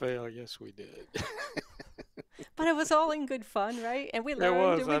 Did we fail? Yes, we did. But it was all in good fun, right? And we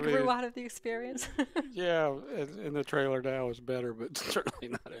learned and we grew out of the experience. Yeah, and the trailer now is better, but certainly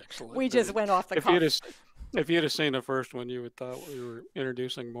not excellent. We just went off the cuff. If you'd have seen the first one, you would thought we were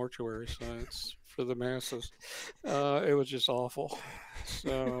introducing mortuary science for the masses. It was just awful.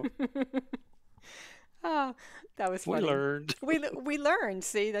 So... Oh, that was funny. We learned. We learned.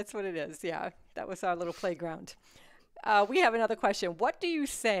 See, that's what it is. Yeah, that was our little playground. We have another question. What do you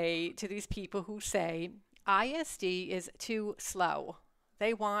say to these people who say ISD is too slow?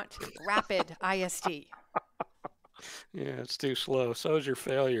 They want rapid ISD. Yeah, it's too slow. So is your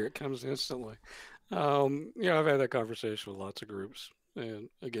failure. It comes instantly. I've had that conversation with lots of groups. And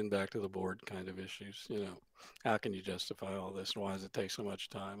again, back to the board kind of issues. How can you justify all this? Why does it take so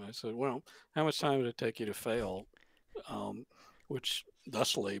much time? I said, well, how much time did it take you to fail? Which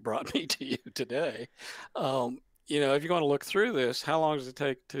thusly brought me to you today. If you want to look through this, how long does it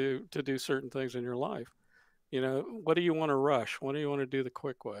take to do certain things in your life? What do you want to rush? What do you want to do the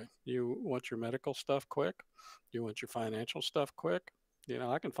quick way? You want your medical stuff quick? You want your financial stuff quick?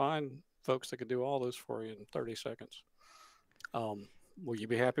 I can find folks that can do all this for you in 30 seconds. Will you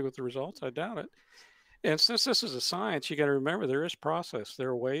be happy with the results? I doubt it. And since this is a science, you got to remember there is process. There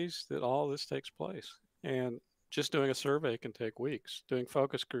are ways that all this takes place. And just doing a survey can take weeks. Doing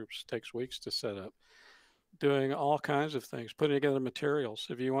focus groups takes weeks to set up. Doing all kinds of things, putting together materials.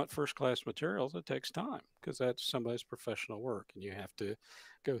 If you want first-class materials, it takes time because that's somebody's professional work and you have to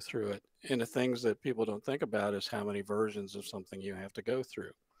go through it. And the things that people don't think about is how many versions of something you have to go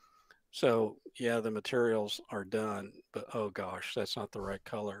through. So yeah, the materials are done, but oh gosh, that's not the right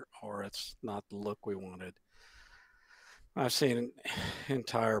color or it's not the look we wanted. I've seen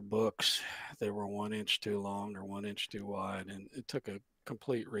entire books that were 1 inch too long or 1 inch too wide, and it took a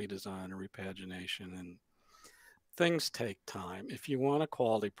complete redesign and repagination. And things take time. If you want a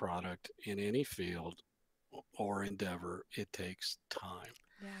quality product in any field or endeavor, it takes time.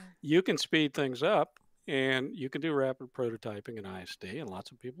 Yeah. You can speed things up and you can do rapid prototyping in ISD, and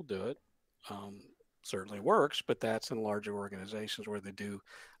lots of people do it. Certainly works, but that's in larger organizations where they do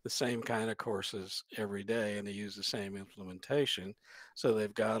the same kind of courses every day and they use the same implementation. So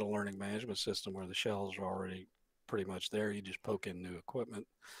they've got a learning management system where the shells are already pretty much there. You just poke in new equipment.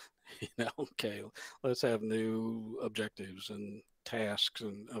 Okay, let's have new objectives and tasks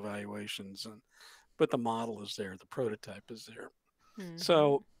and evaluations, but the model is there, the prototype is there. Mm-hmm.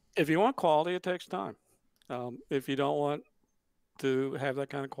 So if you want quality, it takes time. If you don't want to have that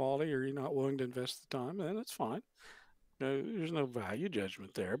kind of quality or you're not willing to invest the time, then it's fine. There's no value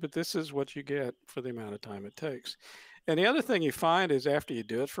judgment there, but this is what you get for the amount of time it takes. And the other thing you find is after you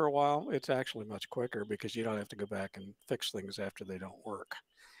do it for a while, it's actually much quicker because you don't have to go back and fix things after they don't work.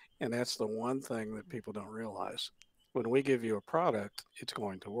 And that's the one thing that people don't realize. When we give you a product, it's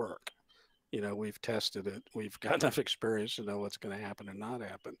going to work. We've tested it. We've got enough experience to know what's going to happen and not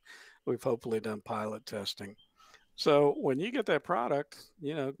happen. We've hopefully done pilot testing. So when you get that product,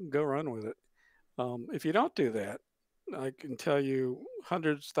 go run with it. If you don't do that, I can tell you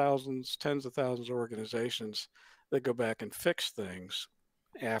hundreds, thousands, tens of thousands of organizations that go back and fix things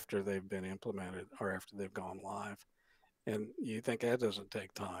after they've been implemented or after they've gone live. And you think that doesn't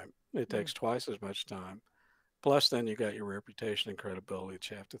take time. It takes twice as much time. Plus, then you got your reputation and credibility that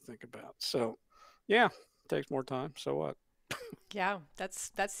you have to think about. So, yeah, it takes more time. So what? Yeah,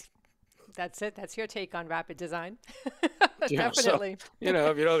 that's it. That's your take on rapid design. Yeah, Definitely. So,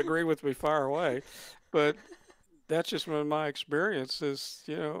 if you don't agree with me, fire away. But that's just been my experience is,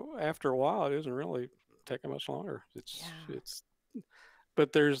 after a while, it isn't really taking much longer.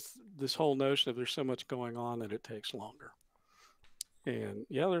 But there's this whole notion of there's so much going on that it takes longer. And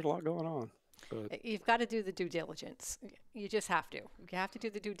yeah, there's a lot going on. But you've got to do the due diligence. You just have to. You have to do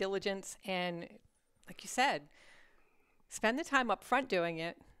the due diligence. And like you said, spend the time up front doing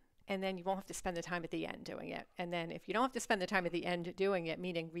it. And then you won't have to spend the time at the end doing it. And then if you don't have to spend the time at the end doing it,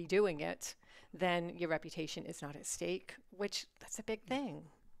 meaning redoing it, then your reputation is not at stake, which that's a big thing.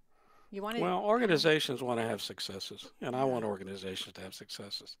 Well, organizations want to have successes, and I want organizations to have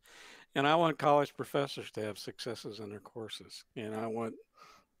successes. And I want college professors to have successes in their courses. And I want,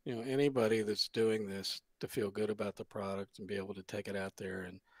 anybody that's doing this to feel good about the product and be able to take it out there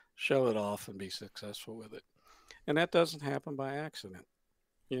and show it off and be successful with it. And that doesn't happen by accident.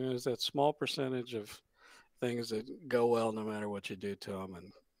 There's that small percentage of things that go well no matter what you do to them.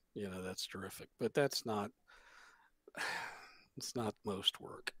 And, that's terrific. But it's not most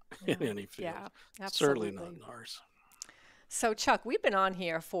work in any field. Yeah, absolutely. Certainly not in ours. So, Chuck, we've been on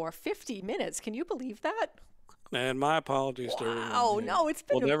here for 50 minutes. Can you believe that? And my apologies to everyone. Oh, no, it's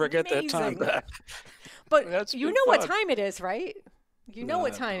been We'll never get that time back. But you know what time it is, right? You know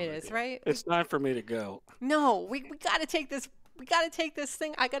what time it is, right? It's time for me to go. No, we got to take this. We got to take this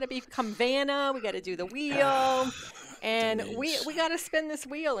thing. I got to become Vanna. We got to do the wheel. And we got to spin this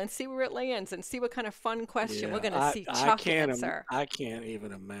wheel and see where it lands and see what kind of fun question we're going to see Chuck answer. I can't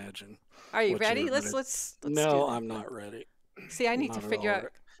even imagine. Are you ready? Let's No, I'm not ready. See, I need to figure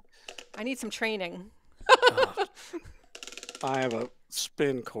out. I need some training. I have a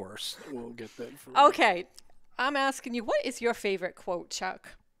spin course. We'll get that for you. Okay. I'm asking you, what is your favorite quote, Chuck?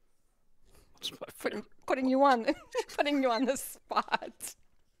 What's my favorite putting you on putting you on the spot.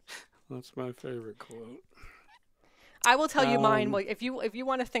 That's my favorite quote. I will tell you mine. Um, Well, if you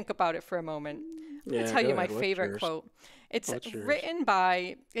want to think about it for a moment, I'm gonna yeah, tell go you my ahead. What's favorite yours? quote. It's What's yours? written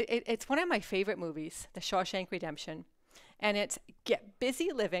by. It's one of my favorite movies, The Shawshank Redemption, and it's "Get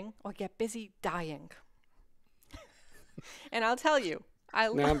busy living or get busy dying." And I'll tell you, I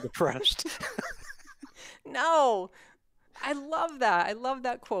Now I'm depressed. no, I love that. I love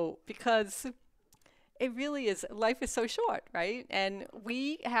that quote because it really is. Life is so short, right? And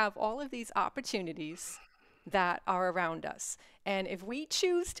we have all of these opportunities that are around us. And if we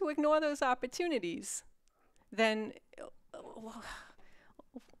choose to ignore those opportunities, then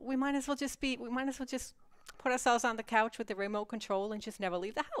we might as well just put ourselves on the couch with the remote control and just never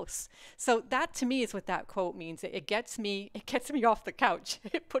leave the house. So that to me is what that quote means. It gets me off the couch.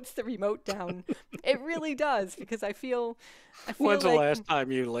 It puts the remote down. It really does because I feel When's the like last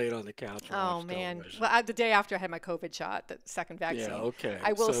time you laid on the couch and oh watched man. television? Well, the day after I had my COVID shot, the second Yeah, vaccine, okay.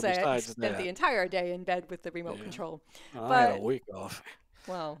 I will So say I besides spent the that, entire day in bed with the remote yeah, control. I had a But week off.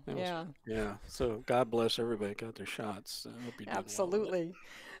 well, That was, yeah, yeah. So God bless everybody got their shots. I hope you're doing well with it. absolutely.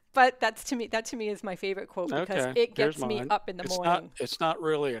 But that to me is my favorite quote because Okay, it here's gets me mine. up in the It's not morning. it's not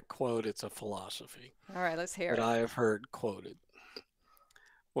really a quote, it's a philosophy All right, let's hear that it. I have heard quoted.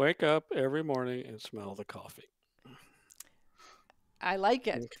 Wake up every morning and smell the coffee. I like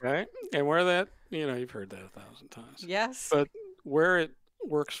it. Okay. And where that, you've heard that 1,000 times. Yes. But where it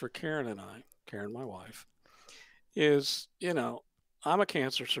works for Karen and I, Karen, my wife, is, I'm a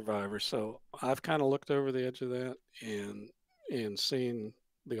cancer survivor, so I've kind of looked over the edge of that and seen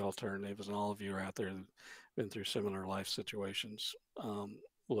the alternatives, and all of you are out there that have been through similar life situations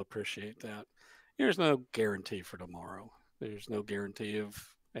will appreciate that. There's no guarantee for tomorrow. There's no guarantee of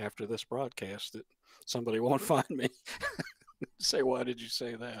after this broadcast that somebody won't find me say, why did you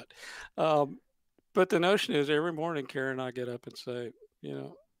say that? Um, but the notion is every morning, Karen and I get up and say, you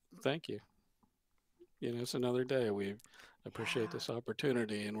know, thank you. It's another day. We appreciate Yeah. this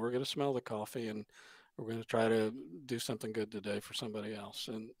opportunity, and we're going to smell the coffee, and we're going to try to do something good today for somebody else.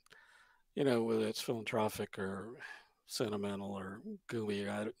 And, whether it's philanthropic or sentimental or gooey,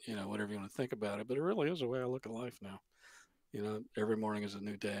 whatever you want to think about it. But it really is the way I look at life now. Every morning is a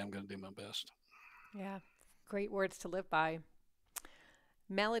new day. I'm going to do my best. Yeah. Great words to live by.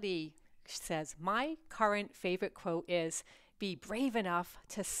 Melody says, "My current favorite quote is be brave enough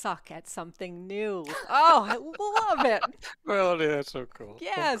to suck at something new." Oh, I love it. Well, yeah, that's so cool.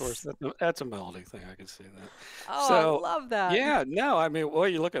 Of course, Yes. that's a melody thing. I can see that. Oh, I So, love that. yeah, no, I mean, well,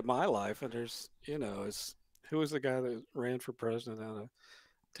 you look at my life, and there's, who was the guy that ran for president out of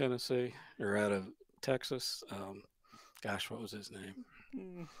Tennessee or out of Texas? Gosh, what was his name?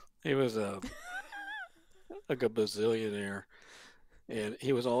 Mm. He was a gazillionaire, and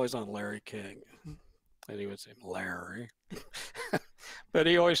he was always on Larry King, and he would say Larry, but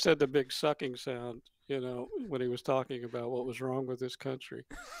he always said the big sucking sound, when he was talking about what was wrong with this country.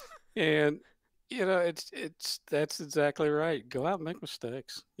 And it's that's exactly right. Go out and make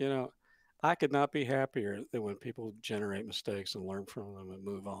mistakes. I could not be happier than when people generate mistakes and learn from them and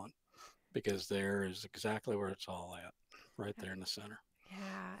move on, because there is exactly where it's all at, right there in the center.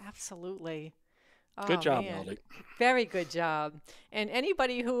 Yeah, absolutely. Good Oh job, man, Melody. very good job. And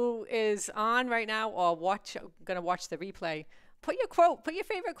anybody who is on right now or gonna watch the replay, put your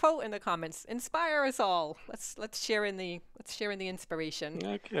favorite quote in the comments. Inspire us all. Let's share in the inspiration.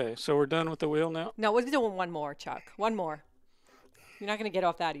 Okay, so we're done with the wheel now. No, we're doing one more, Chuck. One more. You're not gonna get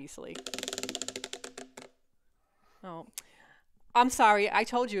off that easily. Oh, I'm sorry. I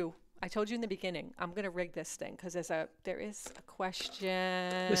told you in the beginning. I'm gonna rig this thing because there is a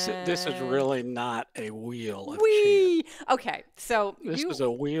This is question. really not a wheel of chance. We okay. So This is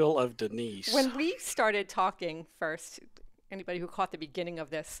a wheel of Denise. when we started talking first, anybody who caught the beginning of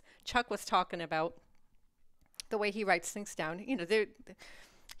this, Chuck was talking about the way he writes things down.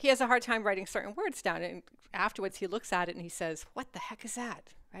 He has a hard time writing certain words down, and afterwards he looks at it and he says, "What the heck is that?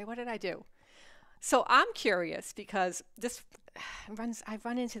 Right? What did I do?" So I'm curious because I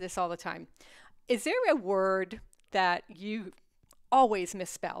run into this all the time. Is there a word that you always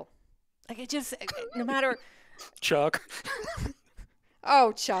misspell? Like it just, no matter, Chuck.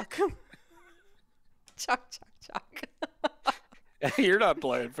 oh, Chuck. Chuck, Chuck, Chuck. You're not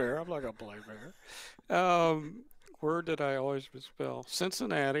playing fair. I'm not gonna play fair. Word that I always misspell.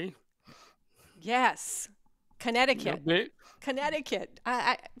 Cincinnati. Yes. Connecticut. Big, Connecticut.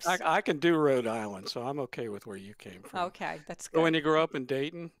 I can do Rhode Island, so I'm okay with where you came from. Okay, that's But when good. you grow up in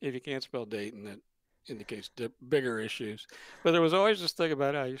Dayton, if you can't spell Dayton, that indicates bigger issues. But there was always this thing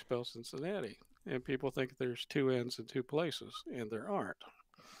about how you spell Cincinnati, and people think there's two N's in two places, and there aren't.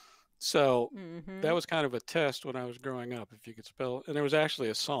 So that Mm-hmm. was kind of a test when I was growing up, if you could spell. And there was actually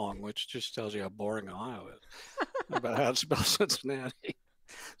a song, which just tells you how boring Ohio is, about how to spell Cincinnati.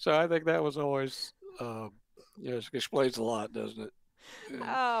 So I think that was always, it explains a lot, doesn't it? And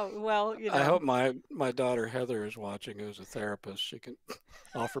Oh, well, I hope my daughter Heather is watching, who's a therapist. She can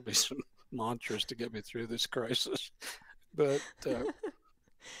offer me some mantras to get me through this crisis. But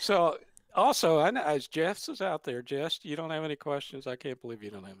so also, I know as Jess is out there. Jess, you don't have any questions? I can't believe you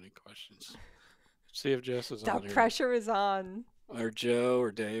don't have any questions. See if Jess is the on here, pressure is on. or Joe,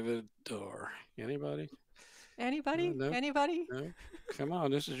 or David, or anybody. Anybody? No, Anybody? no. Come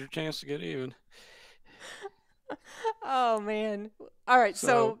on, this is your chance to get even. Oh, man. All right, So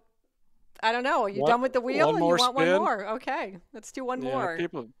so I don't know. Are you what? done with the wheel One or you more want one spin. more? Okay, let's do one Yeah, more.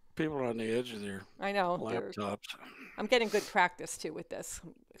 people are on the edge of their I know. laptops. I'm getting good practice too with this.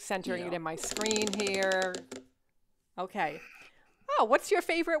 Centering it Yeah. in my screen here. Okay. Oh, what's your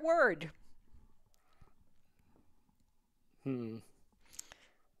favorite word? Hmm.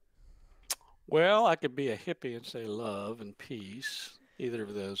 Well, I could be a hippie and say love and peace. Either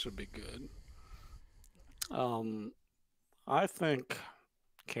of those would be good. Um, I think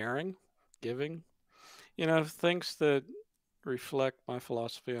caring, giving, things that reflect my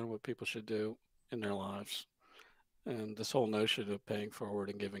philosophy on what people should do in their lives. And this whole notion of paying forward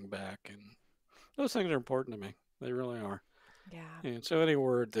and giving back. And those things are important to me. They really are. Yeah. And so any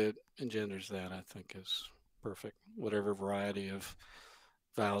word that engenders that, I think, is perfect. Whatever variety of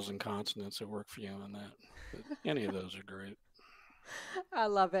vowels and consonants that work for you on that. But any of those are great. I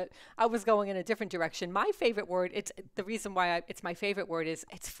love it. I was going in a different direction. My favorite word, it's the reason why it's my favorite word is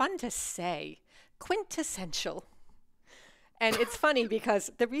it's fun to say. Quintessential. And it's funny because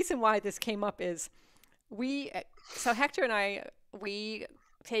the reason why this came up is we, so Hector and I, we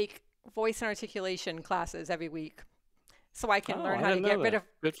take voice and articulation classes every week. So I can Oh, learn I how to didn't get know rid that. of,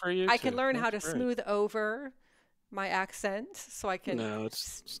 Good for you I can too. learn how That's to great. smooth over my accent so I can, No,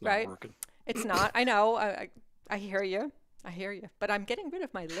 it's not right? working. It's not, I know, I hear you. I hear you. But I'm getting rid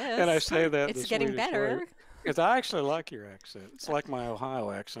of my And I lisp. say that the It's getting sweetest way. better. Because I actually like your accent. It's like my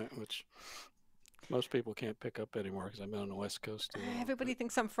Ohio accent, which most people can't pick up anymore because I've been on the West Coast too long. Everybody But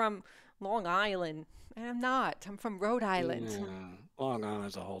thinks I'm from Long Island, and I'm not. I'm from Rhode Island. yeah, Long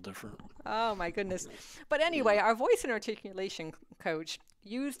Island's a whole different. Oh my goodness. But anyway, Yeah. our voice and articulation coach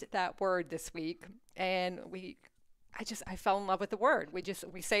used that word this week, and I fell in love with the word.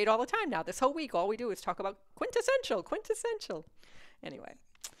 We say it all the time now. This whole week all we do is talk about quintessential, quintessential. Anyway,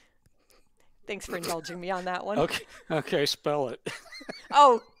 thanks for indulging me on that one. Okay. Okay. Spell it.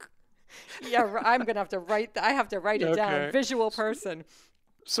 Oh, yeah, I'm going to have to I have to write it down. Okay. Visual person.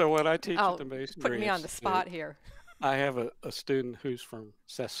 So when I teach at Oh, the putting Masonry me on the Institute, spot here. I have a student who's from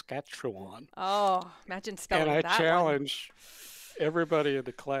Saskatchewan, Oh, imagine and spelling I that one. challenge everybody in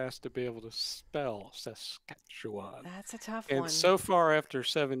the class to be able to spell Saskatchewan. That's a tough And one. so far, after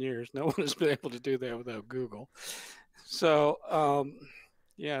 7 years, no one has been able to do that without Google. So,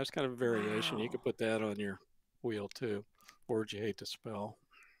 yeah, it's kind of a variation. You Wow. could put that on your wheel too. Words you hate to spell.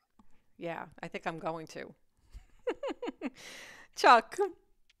 Yeah, I think I'm going to. Chuck,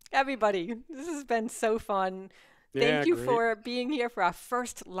 everybody, this has been so fun. Yeah, Thank you great. for being here for our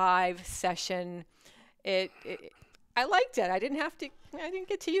first live session. I liked it. I didn't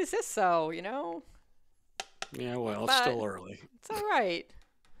get to use this, so, Yeah, well, it's but still early. it's all right.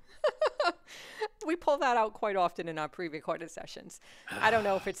 We pull that out quite often in our pre-recorded sessions. I don't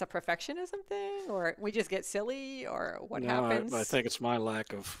know if it's a perfectionism thing or we just get silly or what No, I happens. think it's my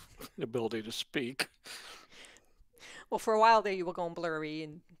lack of ability to speak. Well, for a while there you were going blurry,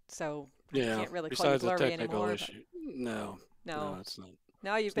 and so I Yeah, can't really call you besides the blurry technical anymore. But issue. No, no, no, it's not.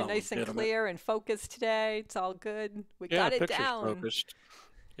 no, you've It's been not nice and legitimate. clear and focused today. It's all good. We Yeah, got it pictures down. focused.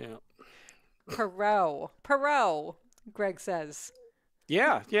 Yeah. Perot, Greg says.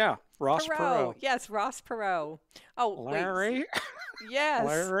 Yeah, yeah. Ross Perot, Perot. yes, Ross Perot. Oh, wait, Larry? yes,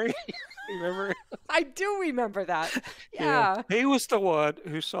 Larry? You remember? I do remember that. Yeah. Yeah, He was the one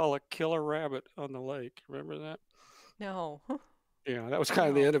who saw a killer rabbit on the lake. Remember that? no, Yeah, that was kind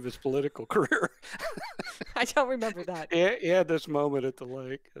of the no, end of his political career. I don't remember that. He had this moment at the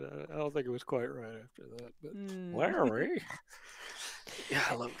lake. I don't think it was quite right after that. But Mm. Larry? Yeah,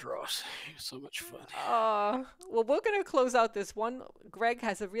 I loved Ross. He was so much fun. Well, we're going to close out this one. Greg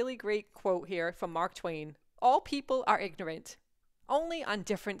has a really great quote here from Mark Twain. All people are ignorant, only on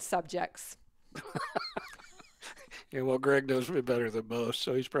different subjects. Yeah, well, Greg knows me better than most,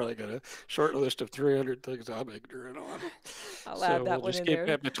 so he's probably got a short list of 300 things I'm ignorant on. I'll So add we'll that one just in keep there.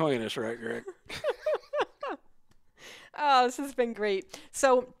 that between us, right, Greg? Oh, this has been great.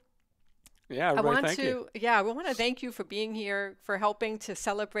 So Yeah, I everybody, want thank you. to, yeah, we want to thank you for being here, for helping to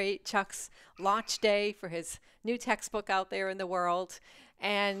celebrate Chuck's launch day for his new textbook out there in the world.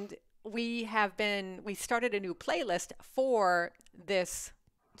 And we started a new playlist for this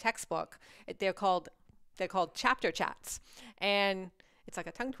textbook. They're called chapter chats. And it's like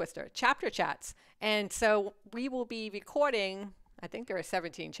a tongue twister, chapter chats. And so we will be recording, I think there are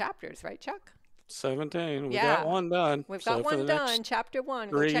 17 chapters, right, Chuck? 17. We got Yeah, one done. we've got So for one the done, next chapter one.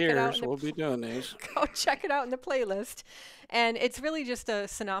 Go three check it out years, in the we'll be doing these. go check it out in the playlist. And it's really just a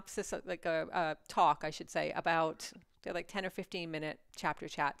synopsis, like a talk, I should say, about they're like 10 or 15-minute chapter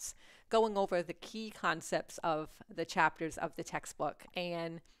chats going over the key concepts of the chapters of the textbook.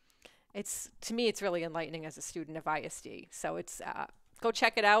 And to me, it's really enlightening as a student of ISD. So go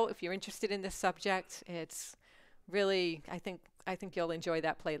check it out if you're interested in this subject. It's really, I think you'll enjoy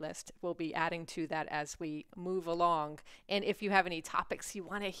that playlist. We'll be adding to that as we move along. And if you have any topics you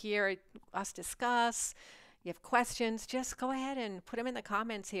want to hear us discuss, you have questions, just go ahead and put them in the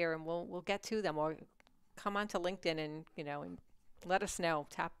comments here, and we'll get to them. Or come onto LinkedIn and let us know.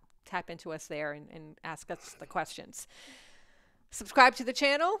 Tap into us there and ask us the questions. Subscribe to the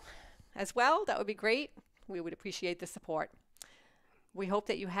channel as well. That would be great. We would appreciate the support. We hope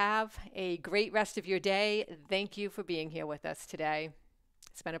that you have a great rest of your day. Thank you for being here with us today.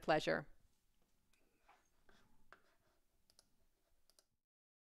 It's been a pleasure.